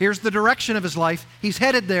 Here's the direction of his life. He's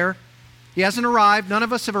headed there. He hasn't arrived. None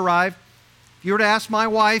of us have arrived. If you were to ask my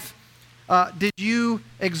wife, did you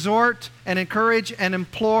exhort and encourage and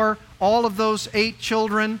implore all of those 8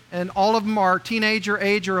 children, and all of them are teenager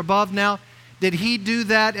age or above now? Did he do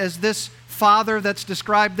that as this father that's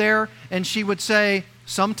described there? And she would say,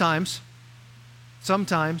 sometimes.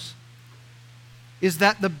 Sometimes. Is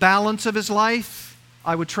that the balance of his life?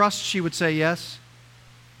 I would trust she would say yes.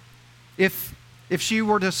 If she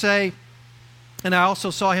were to say, and I also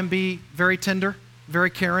saw him be very tender, very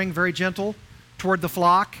caring, very gentle toward the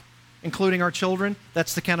flock, including our children,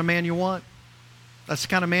 that's the kind of man you want. That's the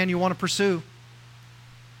kind of man you want to pursue.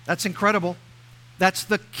 That's incredible. That's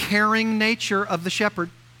the caring nature of the shepherd.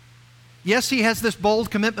 Yes, he has this bold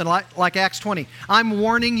commitment like Acts 20. I'm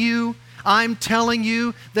warning you, I'm telling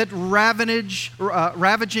you that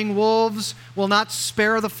ravaging wolves will not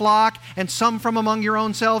spare the flock, and some from among your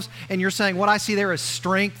own selves. And you're saying, what I see there is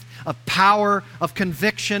strength, of power, of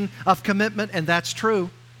conviction, of commitment, and that's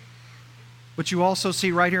true. But you also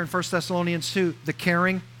see right here in 1 Thessalonians 2, the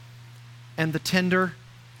caring and the tender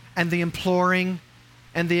and the imploring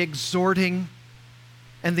and the exhorting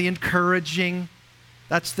and the encouraging.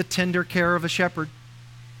 That's the tender care of a shepherd.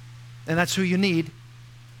 And that's who you need.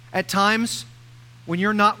 At times, when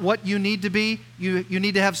you're not what you need to be, you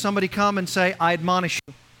need to have somebody come and say, I admonish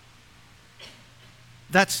you.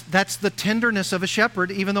 That's the tenderness of a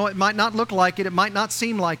shepherd, even though it might not look like it, it might not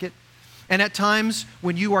seem like it. And at times,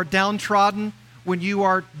 when you are downtrodden, when you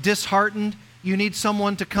are disheartened, you need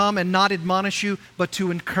someone to come and not admonish you, but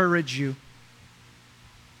to encourage you.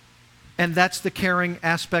 And that's the caring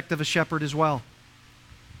aspect of a shepherd as well.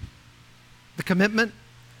 The commitment,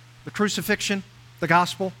 the crucifixion, the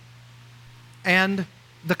gospel, and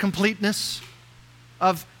the completeness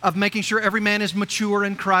of making sure every man is mature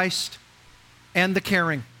in Christ, and the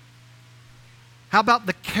caring. How about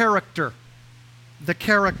the character? The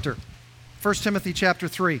character. 1 Timothy chapter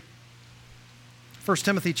 3. 1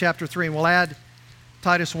 Timothy chapter 3, and we'll add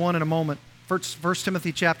Titus 1 in a moment. 1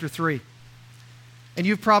 Timothy chapter 3. And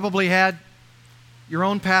you've probably had your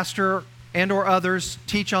own pastor and or others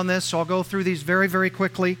teach on this, so I'll go through these very, very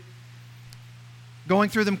quickly. Going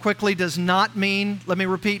through them quickly does not mean, let me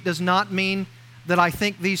repeat, does not mean that I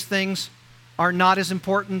think these things are not as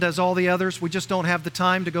important as all the others. We just don't have the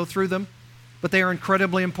time to go through them, but they are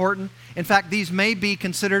incredibly important. In fact, these may be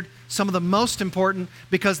considered some of the most important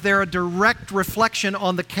because they're a direct reflection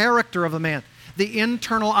on the character of a man, the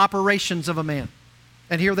internal operations of a man.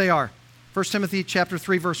 And here they are. 1 Timothy chapter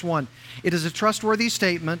 3, verse 1. It is a trustworthy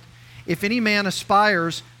statement. If any man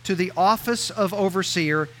aspires to the office of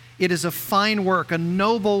overseer, it is a fine work, a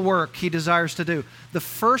noble work he desires to do. The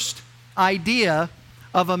first idea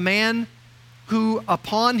of a man who,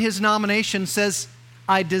 upon his nomination, says,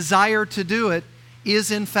 I desire to do it,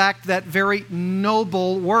 is in fact that very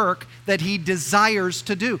noble work that he desires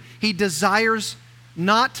to do. He desires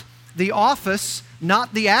not the office,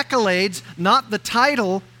 not the accolades, not the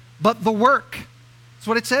title, but the work. That's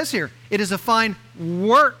what it says here. It is a fine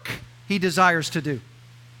work he desires to do.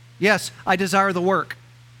 Yes, I desire the work.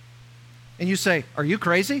 And you say, are you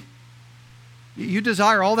crazy? You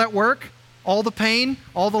desire all that work, all the pain,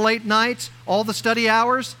 all the late nights, all the study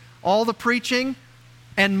hours, all the preaching,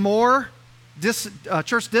 and more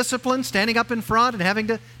church discipline, standing up in front and having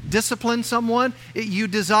to discipline someone. You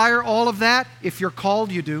desire all of that. If you're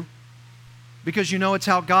called, you do. Because you know it's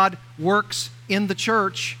how God works in the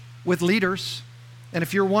church with leaders. And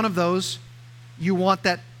if you're one of those, you want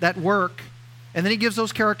that work. And then he gives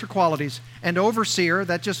those character qualities. And overseer,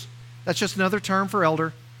 that's just another term for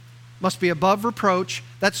elder, must be above reproach.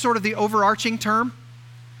 That's sort of the overarching term.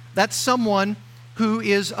 That's someone who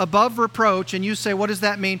is above reproach. And you say, what does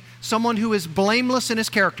that mean? Someone who is blameless in his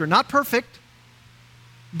character. Not perfect,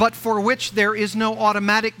 but for which there is no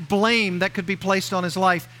automatic blame that could be placed on his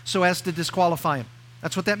life so as to disqualify him.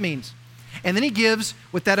 That's what that means. And then he gives,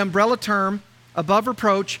 with that umbrella term, above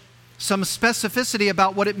reproach, some specificity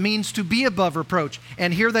about what it means to be above reproach.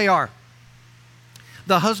 And here they are.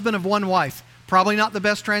 The husband of one wife. Probably not the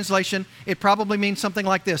best translation. It probably means something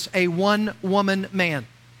like this: a one-woman man.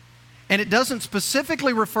 And it doesn't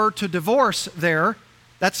specifically refer to divorce there.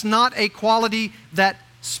 That's not a quality that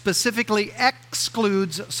specifically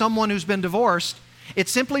excludes someone who's been divorced. It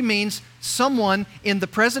simply means someone in the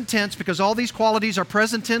present tense, because all these qualities are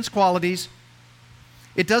present tense qualities.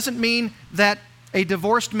 It doesn't mean that a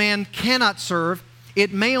divorced man cannot serve.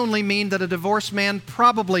 It may only mean that a divorced man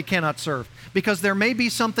probably cannot serve, because there may be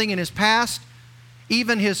something in his past,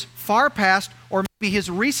 even his far past, or maybe his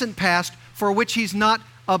recent past, for which he's not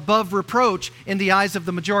above reproach in the eyes of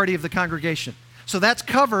the majority of the congregation. So that's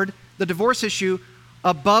covered, the divorce issue,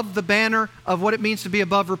 above the banner of what it means to be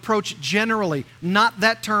above reproach generally, not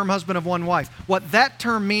that term husband of one wife. What that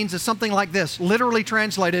term means is something like this, literally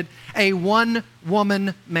translated, a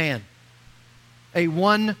one-woman man. A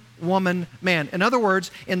one-woman man. In other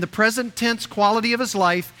words, in the present tense quality of his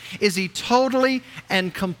life, is he totally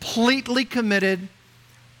and completely committed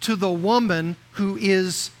to the woman who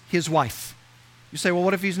is his wife. You say, well,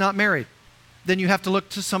 what if he's not married? Then you have to look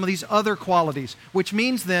to some of these other qualities, which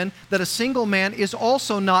means then that a single man is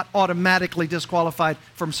also not automatically disqualified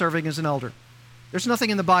from serving as an elder. There's nothing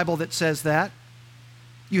in the Bible that says that.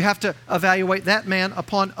 You have to evaluate that man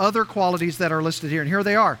upon other qualities that are listed here. And here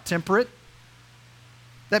they are. Temperate.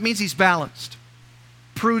 That means he's balanced.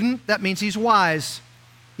 Prudent. That means he's wise.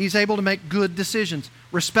 He's able to make good decisions.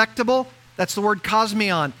 Respectable. That's the word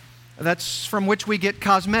cosmion. That's from which we get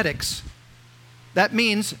cosmetics. That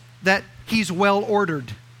means that he's well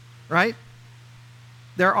ordered, right?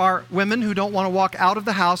 There are women who don't want to walk out of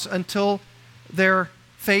the house until their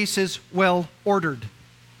face is well ordered.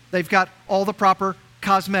 They've got all the proper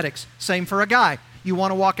cosmetics. Same for a guy. You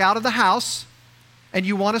want to walk out of the house and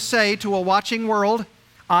you want to say to a watching world,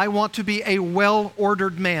 I want to be a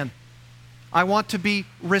well-ordered man. I want to be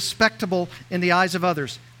respectable in the eyes of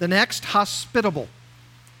others. The next, hospitable.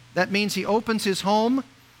 That means he opens his home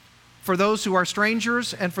for those who are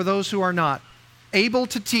strangers and for those who are not. Able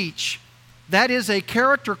to teach. That is a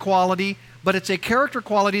character quality, but it's a character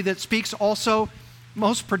quality that speaks also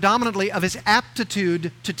most predominantly of his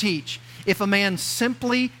aptitude to teach. If a man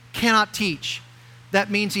simply cannot teach, that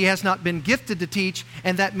means he has not been gifted to teach,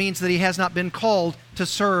 and that means that he has not been called to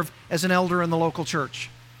serve as an elder in the local church.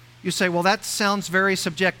 You say, well, that sounds very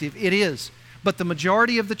subjective. It is. But the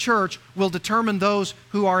majority of the church will determine those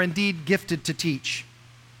who are indeed gifted to teach.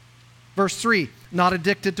 Verse 3, not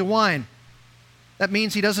addicted to wine. That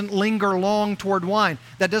means he doesn't linger long toward wine.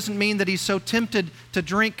 That doesn't mean that he's so tempted to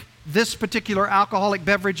drink this particular alcoholic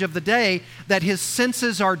beverage of the day that his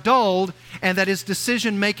senses are dulled and that his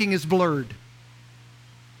decision-making is blurred.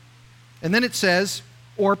 And then it says,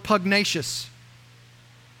 or pugnacious.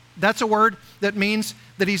 That's a word that means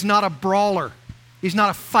that he's not a brawler. He's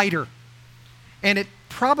not a fighter. And it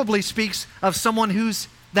probably speaks of someone who's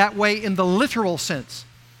that way in the literal sense,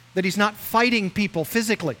 that he's not fighting people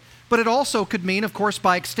physically. But it also could mean, of course,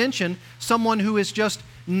 by extension, someone who is just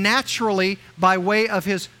naturally, by way of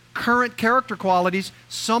his current character qualities,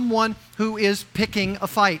 someone who is picking a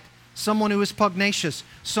fight, someone who is pugnacious,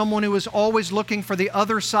 someone who is always looking for the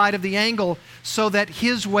other side of the angle so that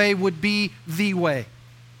his way would be the way.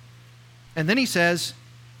 And then he says,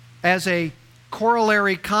 as a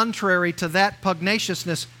corollary contrary to that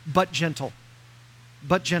pugnaciousness, but gentle,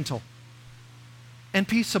 and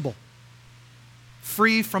peaceable,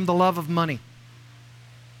 free from the love of money.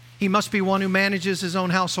 He must be one who manages his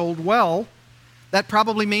own household well. That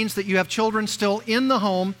probably means that you have children still in the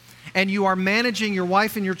home and you are managing your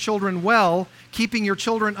wife and your children well, keeping your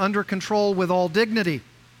children under control with all dignity.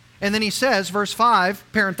 And then he says, verse 5,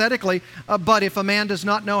 parenthetically, but if a man does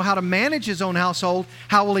not know how to manage his own household,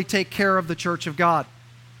 how will he take care of the church of God?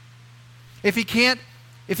 If he can't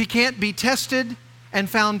be tested and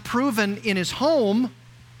found proven in his home,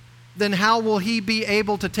 then how will he be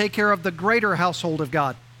able to take care of the greater household of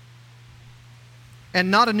God?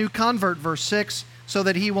 And not a new convert, verse 6, so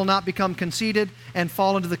that he will not become conceited and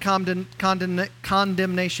fall into the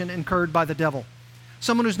condemnation incurred by the devil.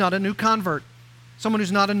 Someone who's not a new convert. Someone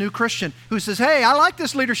who's not a new Christian, who says, hey, I like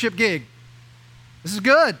this leadership gig. This is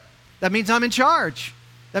good. That means I'm in charge.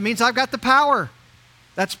 That means I've got the power.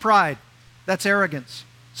 That's pride. That's arrogance.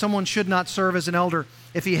 Someone should not serve as an elder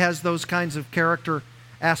if he has those kinds of character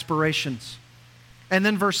aspirations. And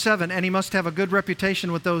then verse 7, and he must have a good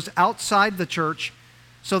reputation with those outside the church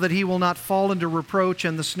so that he will not fall into reproach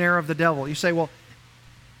and the snare of the devil. You say, well,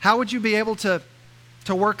 how would you be able to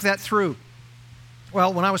work that through?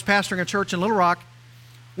 Well, when I was pastoring a church in Little Rock,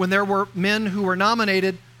 when there were men who were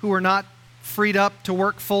nominated who were not freed up to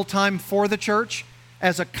work full-time for the church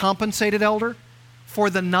as a compensated elder, for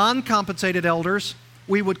the non-compensated elders,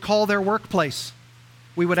 we would call their workplace.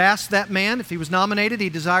 We would ask that man, if he was nominated, he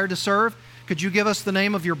desired to serve, could you give us the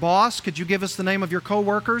name of your boss? Could you give us the name of your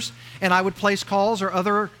co-workers? And I would place calls, or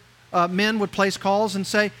other men would place calls and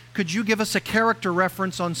say, could you give us a character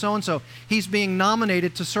reference on so-and-so? He's being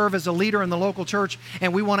nominated to serve as a leader in the local church,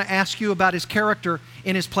 and we want to ask you about his character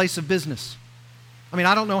in his place of business. I mean,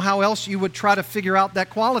 I don't know how else you would try to figure out that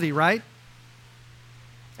quality, right?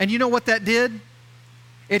 And you know what that did?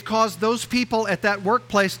 It caused those people at that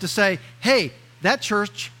workplace to say, hey, that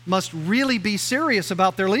church must really be serious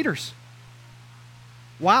about their leaders.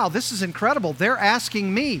 Wow, this is incredible. They're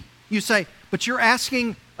asking me. You say, but you're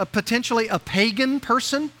asking potentially a pagan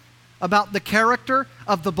person about the character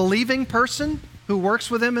of the believing person who works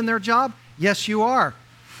with them in their job? Yes, you are.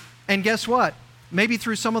 And guess what? Maybe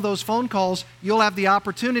through some of those phone calls, you'll have the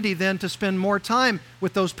opportunity then to spend more time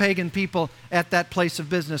with those pagan people at that place of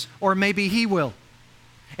business. Or maybe he will.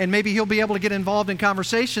 And maybe he'll be able to get involved in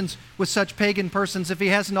conversations with such pagan persons if he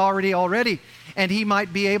hasn't already. And he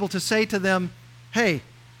might be able to say to them, hey,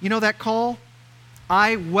 you know that call?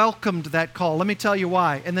 I welcomed that call. Let me tell you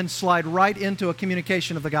why. And then slide right into a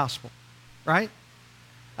communication of the gospel. Right?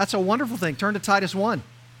 That's a wonderful thing. Turn to Titus 1.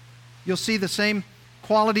 You'll see the same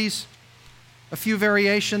qualities, a few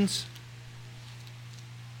variations.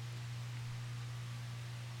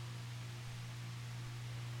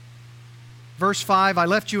 Verse 5, I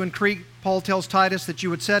left you in Crete, Paul tells Titus, that you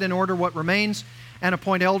would set in order what remains and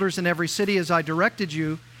appoint elders in every city as I directed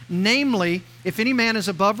you. Namely, if any man is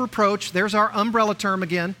above reproach, there's our umbrella term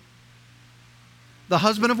again, the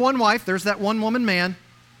husband of one wife, there's that one woman man,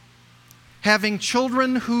 having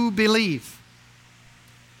children who believe.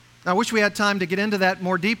 I wish we had time to get into that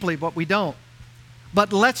more deeply, but we don't.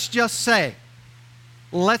 But let's just say,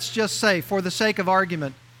 for the sake of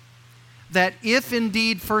argument, that if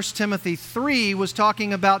indeed 1 Timothy 3 was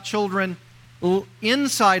talking about children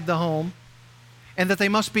inside the home, and that they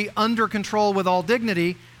must be under control with all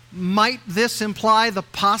dignity, might this imply the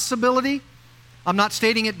possibility? I'm not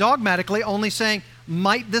stating it dogmatically, only saying,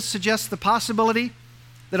 might this suggest the possibility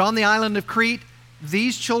that on the island of Crete,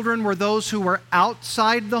 these children were those who were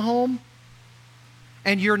outside the home?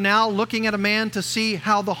 And you're now looking at a man to see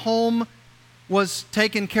how the home was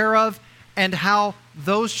taken care of and how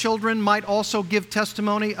those children might also give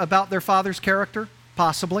testimony about their father's character?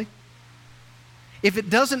 Possibly. If it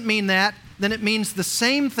doesn't mean that, then it means the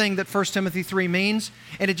same thing that 1 Timothy 3 means,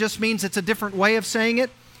 and it just means it's a different way of saying it.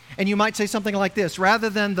 And you might say something like this: rather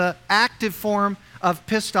than the active form of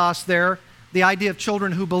pistos there, the idea of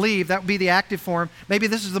children who believe, that would be the active form. Maybe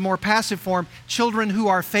this is the more passive form, children who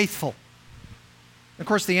are faithful. Of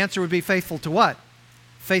course, the answer would be faithful to what?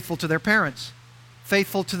 Faithful to their parents.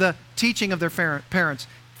 Faithful to the teaching of their parents.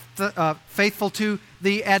 Faithful to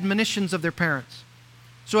the admonitions of their parents.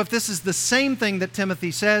 So if this is the same thing that Timothy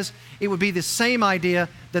says, it would be the same idea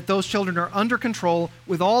that those children are under control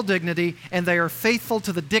with all dignity and they are faithful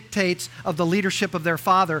to the dictates of the leadership of their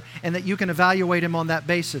father, and that you can evaluate him on that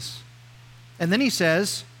basis. And then he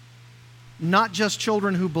says, not just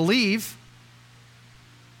children who believe,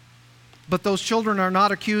 but those children are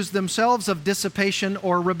not accused themselves of dissipation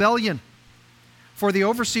or rebellion. For the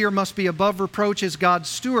overseer must be above reproach as God's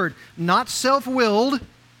steward, not self-willed,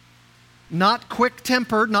 not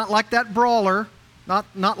quick-tempered, not like that brawler,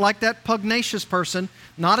 not like that pugnacious person,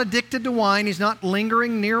 not addicted to wine. He's not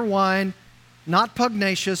lingering near wine, not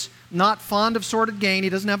pugnacious, not fond of sordid gain. He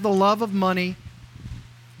doesn't have the love of money,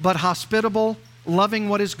 but hospitable, loving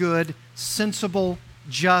what is good, sensible,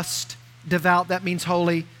 just, devout, that means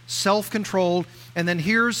holy, self-controlled. And then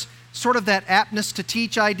here's sort of that aptness to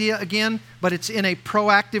teach idea again, but it's in a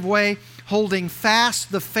proactive way, holding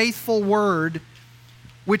fast the faithful word,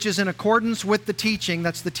 which is in accordance with the teaching,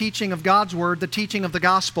 that's the teaching of God's word, the teaching of the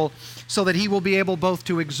gospel, so that he will be able both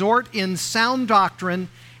to exhort in sound doctrine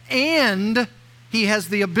and he has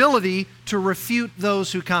the ability to refute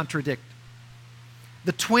those who contradict.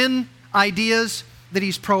 The twin ideas that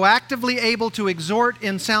he's proactively able to exhort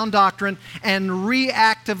in sound doctrine and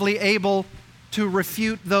reactively able to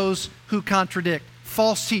refute those who contradict.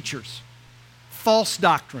 False teachers, false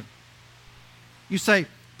doctrine. You say,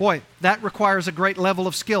 boy, that requires a great level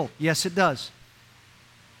of skill. Yes, it does.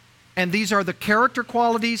 And these are the character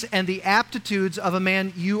qualities and the aptitudes of a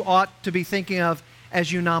man you ought to be thinking of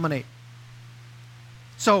as you nominate.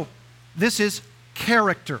 So, this is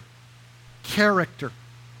character. Character.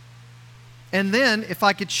 And then, if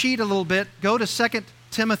I could cheat a little bit, go to 2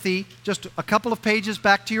 Timothy, just a couple of pages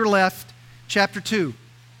back to your left, chapter 2.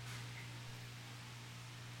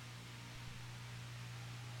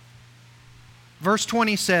 Verse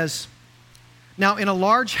 20 says, "Now in a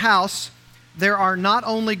large house there are not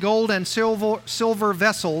only gold and silver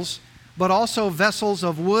vessels, but also vessels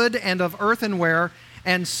of wood and of earthenware,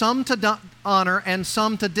 and some to honor and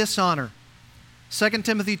some to dishonor." 2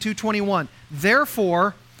 Timothy 2:21.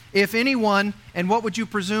 "Therefore, if anyone," and what would you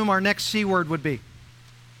presume our next C word would be?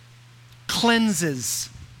 Cleanses.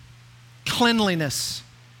 Cleanliness.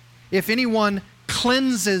 "If anyone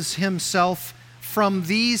cleanses himself from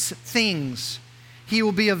these things, he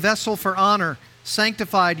will be a vessel for honor,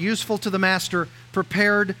 sanctified, useful to the master,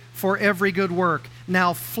 prepared for every good work.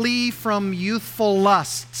 Now flee from youthful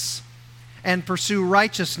lusts and pursue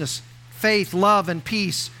righteousness, faith, love, and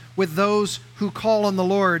peace with those who call on the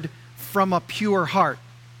Lord from a pure heart."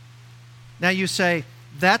 Now you say,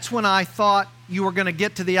 that's when I thought you were going to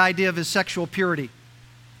get to the idea of his sexual purity.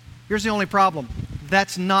 Here's the only problem.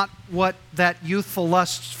 That's not what that youthful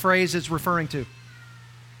lusts phrase is referring to.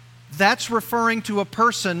 That's referring to a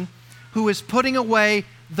person who is putting away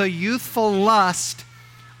the youthful lust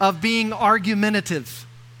of being argumentative,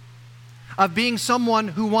 of being someone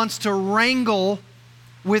who wants to wrangle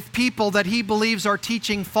with people that he believes are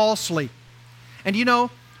teaching falsely. And you know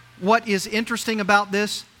what is interesting about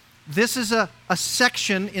this? This is a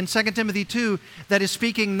section in 2 Timothy 2 that is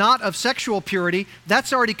speaking not of sexual purity.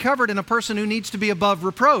 That's already covered in a person who needs to be above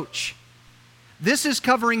reproach. This is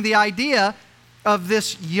covering the idea of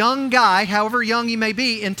this young guy, however young he may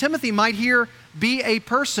be, and Timothy might here be a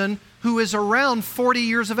person who is around 40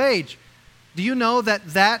 years of age. Do you know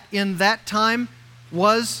that in that time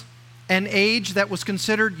was an age that was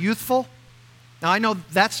considered youthful? Now I know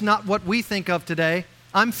that's not what we think of today.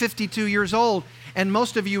 I'm 52 years old, and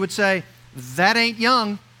most of you would say, that ain't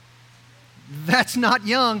young. That's not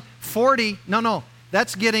young. 40, no,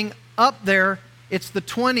 that's getting up there. It's the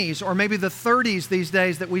 20s or maybe the 30s these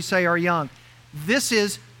days that we say are young. This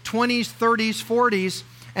is 20s, 30s, 40s,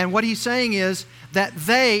 and what he's saying is that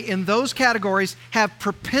they, in those categories, have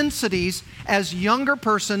propensities as younger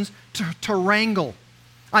persons to wrangle.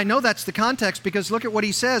 I know that's the context because look at what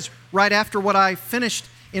he says right after what I finished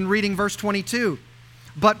in reading verse 22.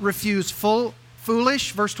 "But refuse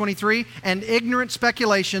foolish," verse 23, "and ignorant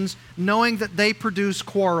speculations, knowing that they produce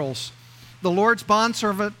quarrels. The Lord's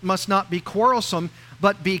bondservant must not be quarrelsome,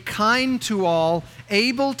 but be kind to all,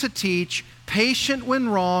 able to teach, patient when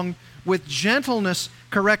wronged, with gentleness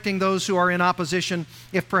correcting those who are in opposition,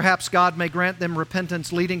 if perhaps God may grant them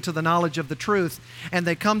repentance leading to the knowledge of the truth, and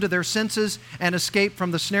they come to their senses and escape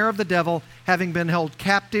from the snare of the devil, having been held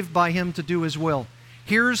captive by him to do his will."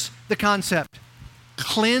 Here's the concept.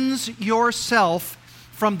 Cleanse yourself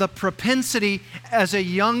from the propensity as a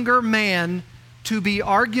younger man to be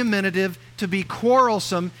argumentative, to be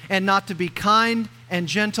quarrelsome, and not to be kind and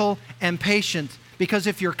gentle and patient. Because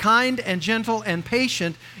if you're kind and gentle and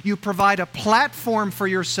patient, you provide a platform for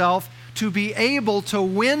yourself to be able to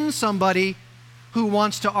win somebody who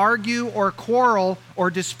wants to argue or quarrel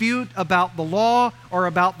or dispute about the law or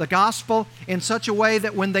about the gospel in such a way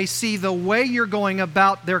that when they see the way you're going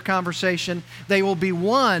about their conversation, they will be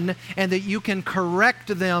won and that you can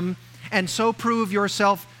correct them and so prove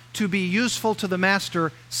yourself to be useful to the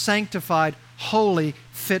master, sanctified, holy,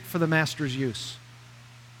 fit for the master's use.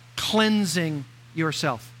 Cleansing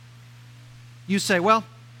yourself. You say, well,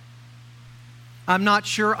 I'm not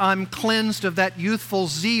sure I'm cleansed of that youthful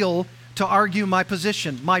zeal to argue my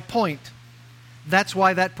position, my point. That's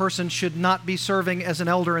why that person should not be serving as an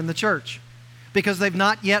elder in the church, because they've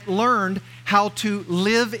not yet learned how to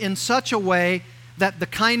live in such a way that the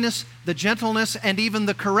kindness, the gentleness, and even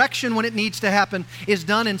the correction when it needs to happen is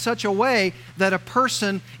done in such a way that a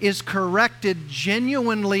person is corrected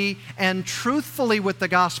genuinely and truthfully with the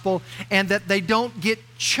gospel, and that they don't get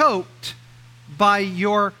choked by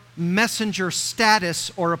your messenger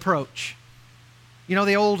status or approach. You know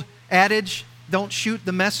the old adage, don't shoot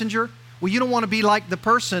the messenger? Well, you don't want to be like the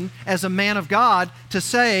person as a man of God to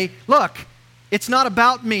say, look, it's not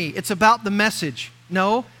about me, it's about the message.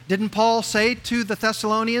 No, didn't Paul say to the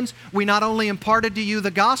Thessalonians, we not only imparted to you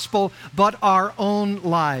the gospel, but our own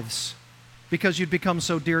lives, because you'd become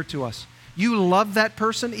so dear to us. You love that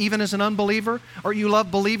person even as an unbeliever, or you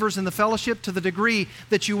love believers in the fellowship to the degree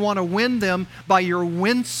that you want to win them by your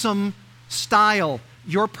winsome style,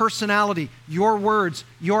 your personality, your words,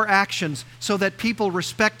 your actions, so that people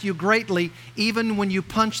respect you greatly even when you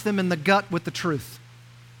punch them in the gut with the truth.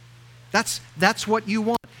 That's what you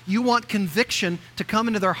want. You want conviction to come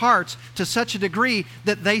into their hearts to such a degree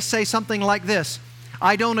that they say something like this: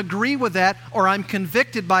 I don't agree with that, or I'm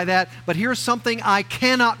convicted by that, but here's something I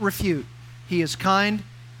cannot refute. He is kind,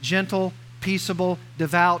 gentle, peaceable,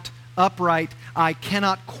 devout, upright. I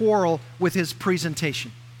cannot quarrel with his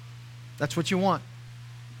presentation. That's what you want.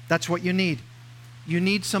 That's what you need. You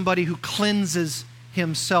need somebody who cleanses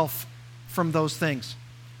himself from those things.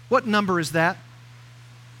 What number is that?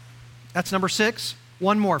 That's number 6.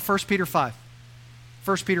 One more, 1 Peter 5.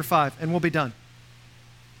 1 Peter 5, and we'll be done.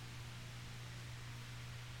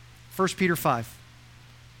 1 Peter 5.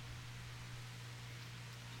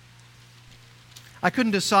 I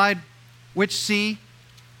couldn't decide which C,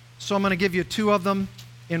 so I'm going to give you 2 of them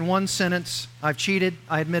in one sentence. I've cheated,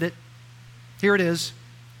 I admit it. Here it is.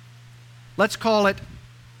 Let's call it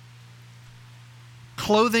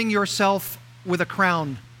clothing yourself with a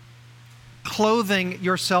crown. Clothing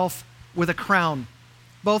yourself with a crown.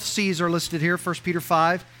 Both C's are listed here, 1 Peter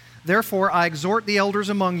 5. Therefore, I exhort the elders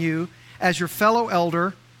among you as your fellow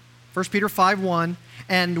elder, 1 Peter 5:1,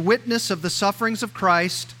 and witness of the sufferings of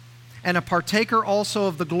Christ, and a partaker also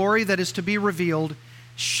of the glory that is to be revealed,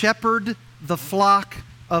 shepherd the flock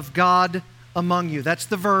of God among you. That's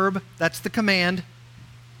the verb, that's the command.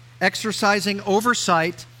 Exercising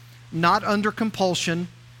oversight, not under compulsion,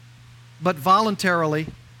 but voluntarily,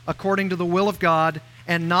 according to the will of God,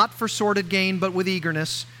 and not for sordid gain, but with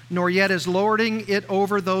eagerness, nor yet as lording it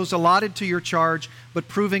over those allotted to your charge, but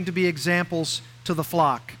proving to be examples to the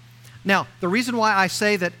flock. Now, the reason why I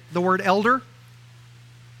say that the word elder,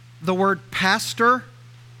 the word pastor,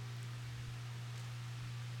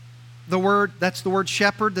 that's the word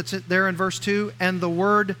shepherd that's there in verse 2, and the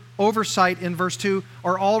word oversight in verse 2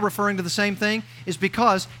 are all referring to the same thing, is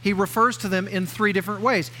because he refers to them in 3 different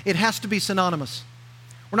ways. It has to be synonymous.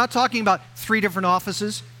 We're not talking about 3 different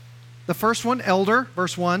offices. The first one, elder,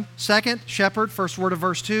 verse 1. Second, shepherd, first word of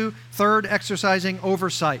verse 2. Third, exercising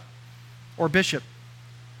oversight, or bishop.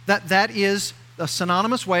 That is a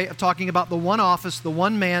synonymous way of talking about the one office, the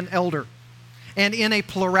one man, elder. And in a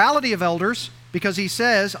plurality of elders, because he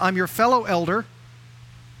says, I'm your fellow elder,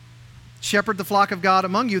 shepherd the flock of God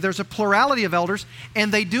among you, there's a plurality of elders,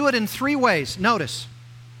 and they do it in 3 ways. Notice,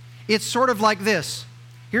 it's sort of like this.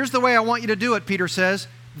 Here's the way I want you to do it, Peter says.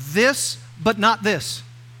 This, but not this.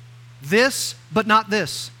 This, but not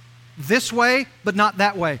this. This way, but not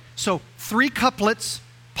that way. So 3 couplets,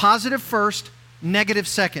 positive first, negative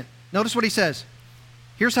second. Notice what he says.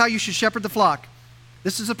 Here's how you should shepherd the flock.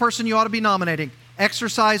 This is the person you ought to be nominating.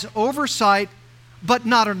 Exercise oversight, but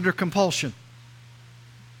not under compulsion.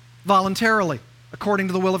 Voluntarily, according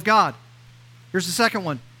to the will of God. Here's the second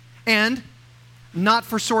one. And not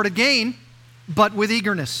for sordid gain, but with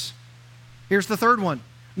eagerness. Here's the third one.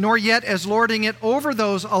 Nor yet as lording it over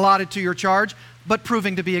those allotted to your charge, but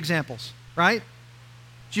proving to be examples. Right?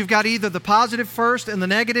 So you've got either the positive first and the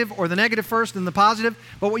negative, or the negative first and the positive.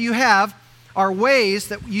 But what you have are ways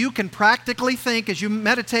that you can practically think as you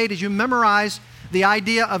meditate, as you memorize the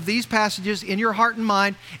idea of these passages in your heart and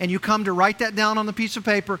mind, and you come to write that down on the piece of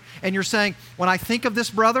paper, and you're saying, when I think of this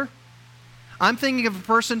brother, I'm thinking of a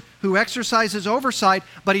person who exercises oversight,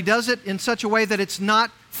 but he does it in such a way that it's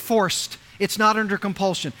not forced. It's not under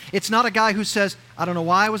compulsion. It's not a guy who says, I don't know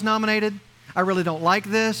why I was nominated. I really don't like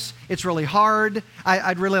this. It's really hard.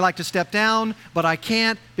 I'd really like to step down, but I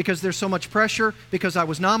can't because there's so much pressure because I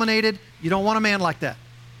was nominated. You don't want a man like that.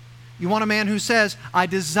 You want a man who says, I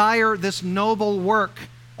desire this noble work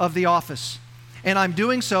of the office. And I'm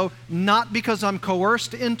doing so not because I'm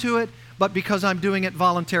coerced into it, but because I'm doing it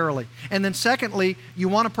voluntarily. And then secondly, you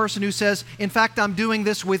want a person who says, in fact, I'm doing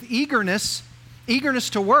this with eagerness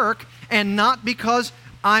to work, and not because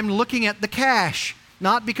I'm looking at the cash,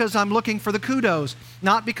 not because I'm looking for the kudos,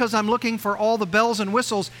 not because I'm looking for all the bells and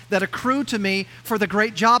whistles that accrue to me for the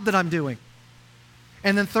great job that I'm doing.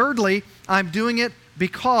 And then thirdly, I'm doing it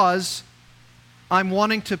because I'm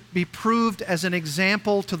wanting to be proved as an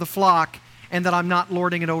example to the flock, and that I'm not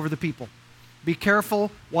lording it over the people. Be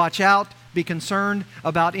careful, watch out, be concerned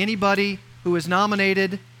about anybody who is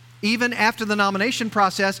nominated, even after the nomination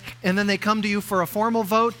process, and then they come to you for a formal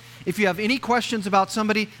vote. If you have any questions about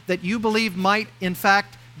somebody that you believe might, in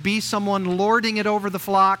fact, be someone lording it over the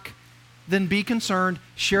flock, then be concerned,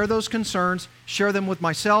 share those concerns, share them with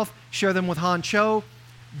myself, share them with Han Cho.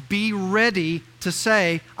 Be ready to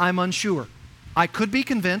say, I'm unsure. I could be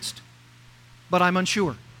convinced, but I'm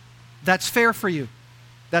unsure. That's fair for you.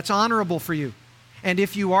 That's honorable for you. And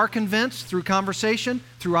if you are convinced through conversation,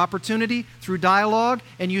 through opportunity, through dialogue,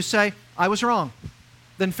 and you say, I was wrong,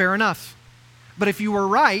 then fair enough. But if you were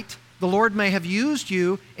right, the Lord may have used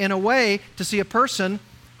you in a way to see a person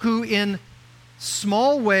who in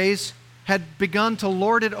small ways had begun to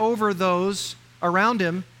lord it over those around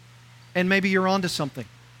him, and maybe you're onto something.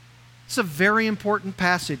 It's a very important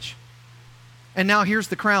passage. And now here's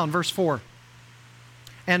the crown, verse 4.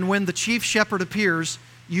 And when the chief shepherd appears,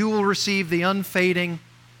 you will receive the unfading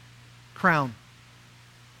crown.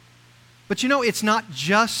 But you know, it's not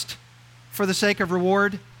just for the sake of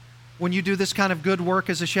reward when you do this kind of good work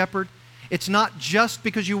as a shepherd. It's not just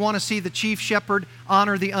because you want to see the chief shepherd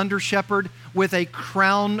honor the under shepherd with a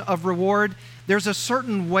crown of reward. There's a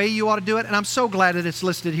certain way you ought to do it, and I'm so glad that it's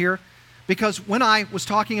listed here, because when I was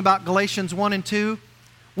talking about Galatians 1 and 2,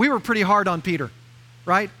 we were pretty hard on Peter,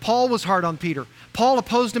 right? Paul was hard on Peter. Paul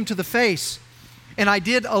opposed him to the face. And I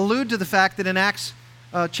did allude to the fact that in Acts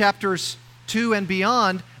chapters 2 and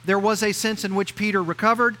beyond, there was a sense in which Peter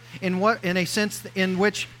recovered, in a sense in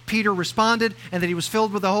which Peter responded, and that he was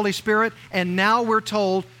filled with the Holy Spirit. And now we're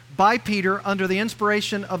told by Peter, under the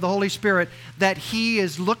inspiration of the Holy Spirit, that he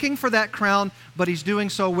is looking for that crown, but he's doing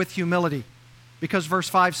so with humility. Because verse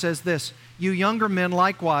 5 says this, you younger men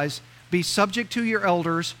likewise, be subject to your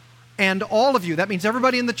elders, and all of you, that means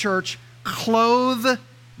everybody in the church, clothe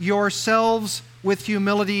yourselves with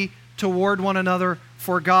humility toward one another,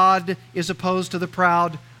 for God is opposed to the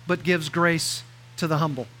proud, but gives grace to the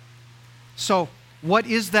humble. So, what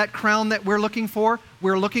is that crown that we're looking for?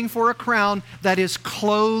 We're looking for a crown that is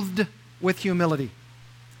clothed with humility.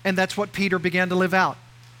 And that's what Peter began to live out.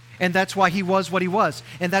 And that's why he was what he was.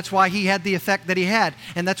 And that's why he had the effect that he had.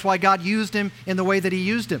 And that's why God used him in the way that he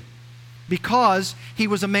used him. Because he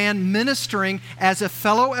was a man ministering as a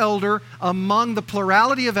fellow elder among the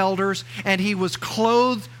plurality of elders, and he was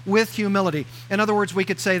clothed with humility. In other words, we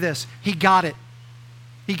could say this, he got it.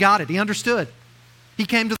 He got it. He understood. He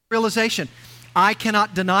came to the realization, I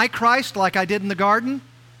cannot deny Christ like I did in the garden.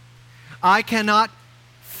 I cannot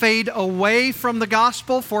fade away from the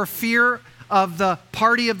gospel for fear of the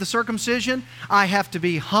party of the circumcision. I have to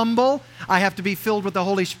be humble, I have to be filled with the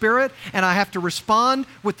Holy Spirit, and I have to respond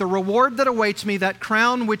with the reward that awaits me, that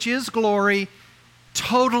crown which is glory,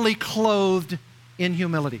 totally clothed in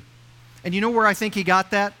humility. And you know where I think he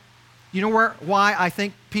got that? You know why I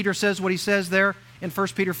think Peter says what he says there in 1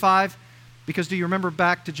 Peter 5? Because do you remember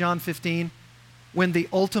back to John 15, when the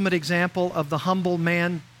ultimate example of the humble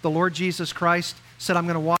man, the Lord Jesus Christ, said, I'm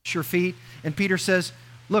going to wash your feet. And Peter says,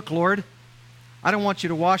 look, Lord, I don't want you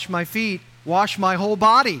to wash my feet, wash my whole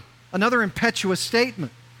body. Another impetuous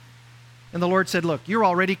statement. And the Lord said, look, you're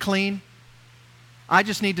already clean. I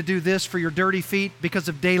just need to do this for your dirty feet because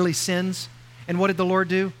of daily sins. And what did the Lord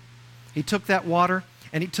do? He took that water,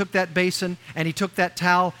 and he took that basin, and he took that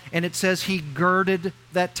towel, and it says he girded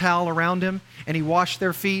that towel around him, and he washed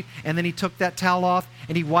their feet, and then he took that towel off,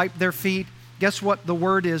 and he wiped their feet. Guess what the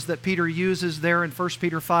word is that Peter uses there in 1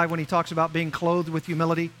 Peter 5 when he talks about being clothed with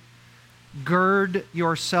humility? Gird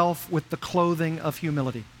yourself with the clothing of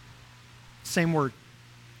humility. Same word.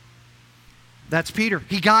 That's Peter.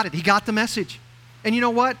 He got it. He got the message. And you know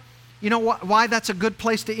what? You know why that's a good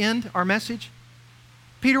place to end our message?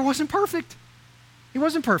 Peter wasn't perfect. He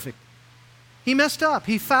wasn't perfect. He messed up.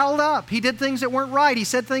 He fouled up. He did things that weren't right. He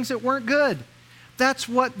said things that weren't good. That's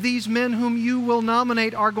what these men whom you will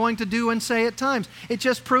nominate are going to do and say at times. It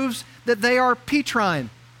just proves that they are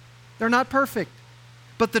Petrine. They're not perfect.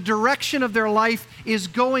 But the direction of their life is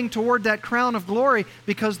going toward that crown of glory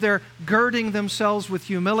because they're girding themselves with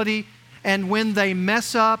humility. And when they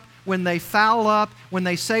mess up, when they foul up, when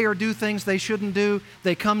they say or do things they shouldn't do,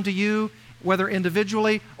 they come to you, whether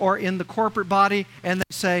individually or in the corporate body, and they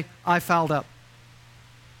say, I fouled up.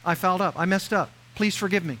 I fouled up. I messed up. Please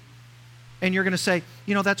forgive me. And you're going to say,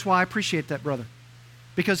 you know, that's why I appreciate that brother.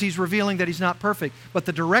 Because he's revealing that he's not perfect. But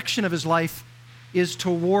the direction of his life is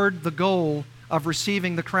toward the goal of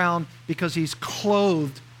receiving the crown because he's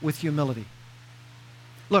clothed with humility.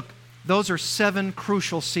 Look, those are 7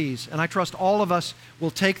 crucial C's, and I trust all of us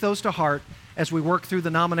will take those to heart as we work through the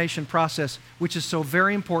nomination process, which is so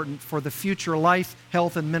very important for the future life,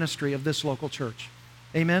 health, and ministry of this local church.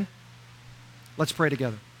 Amen? Let's pray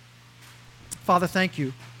together. Father, thank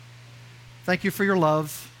you. Thank you for your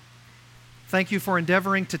love. Thank you for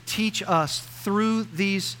endeavoring to teach us through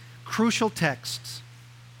these crucial texts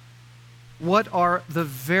what are the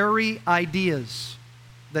very ideas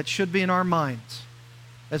that should be in our minds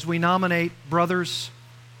as we nominate brothers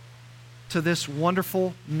to this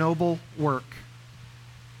wonderful, noble work.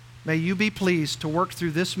 May you be pleased to work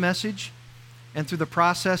through this message and through the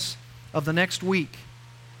process of the next week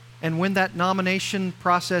And when that nomination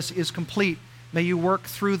process is complete, may you work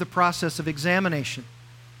through the process of examination.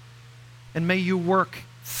 And may you work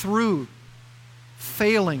through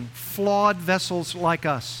failing, flawed vessels like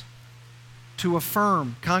us to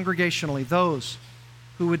affirm congregationally those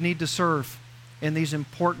who would need to serve in these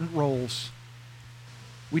important roles.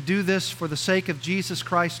 We do this for the sake of Jesus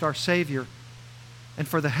Christ, our Savior, and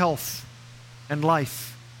for the health and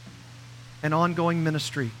life and ongoing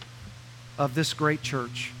ministry of this great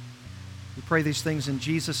church. We pray these things in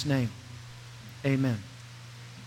Jesus' name. Amen.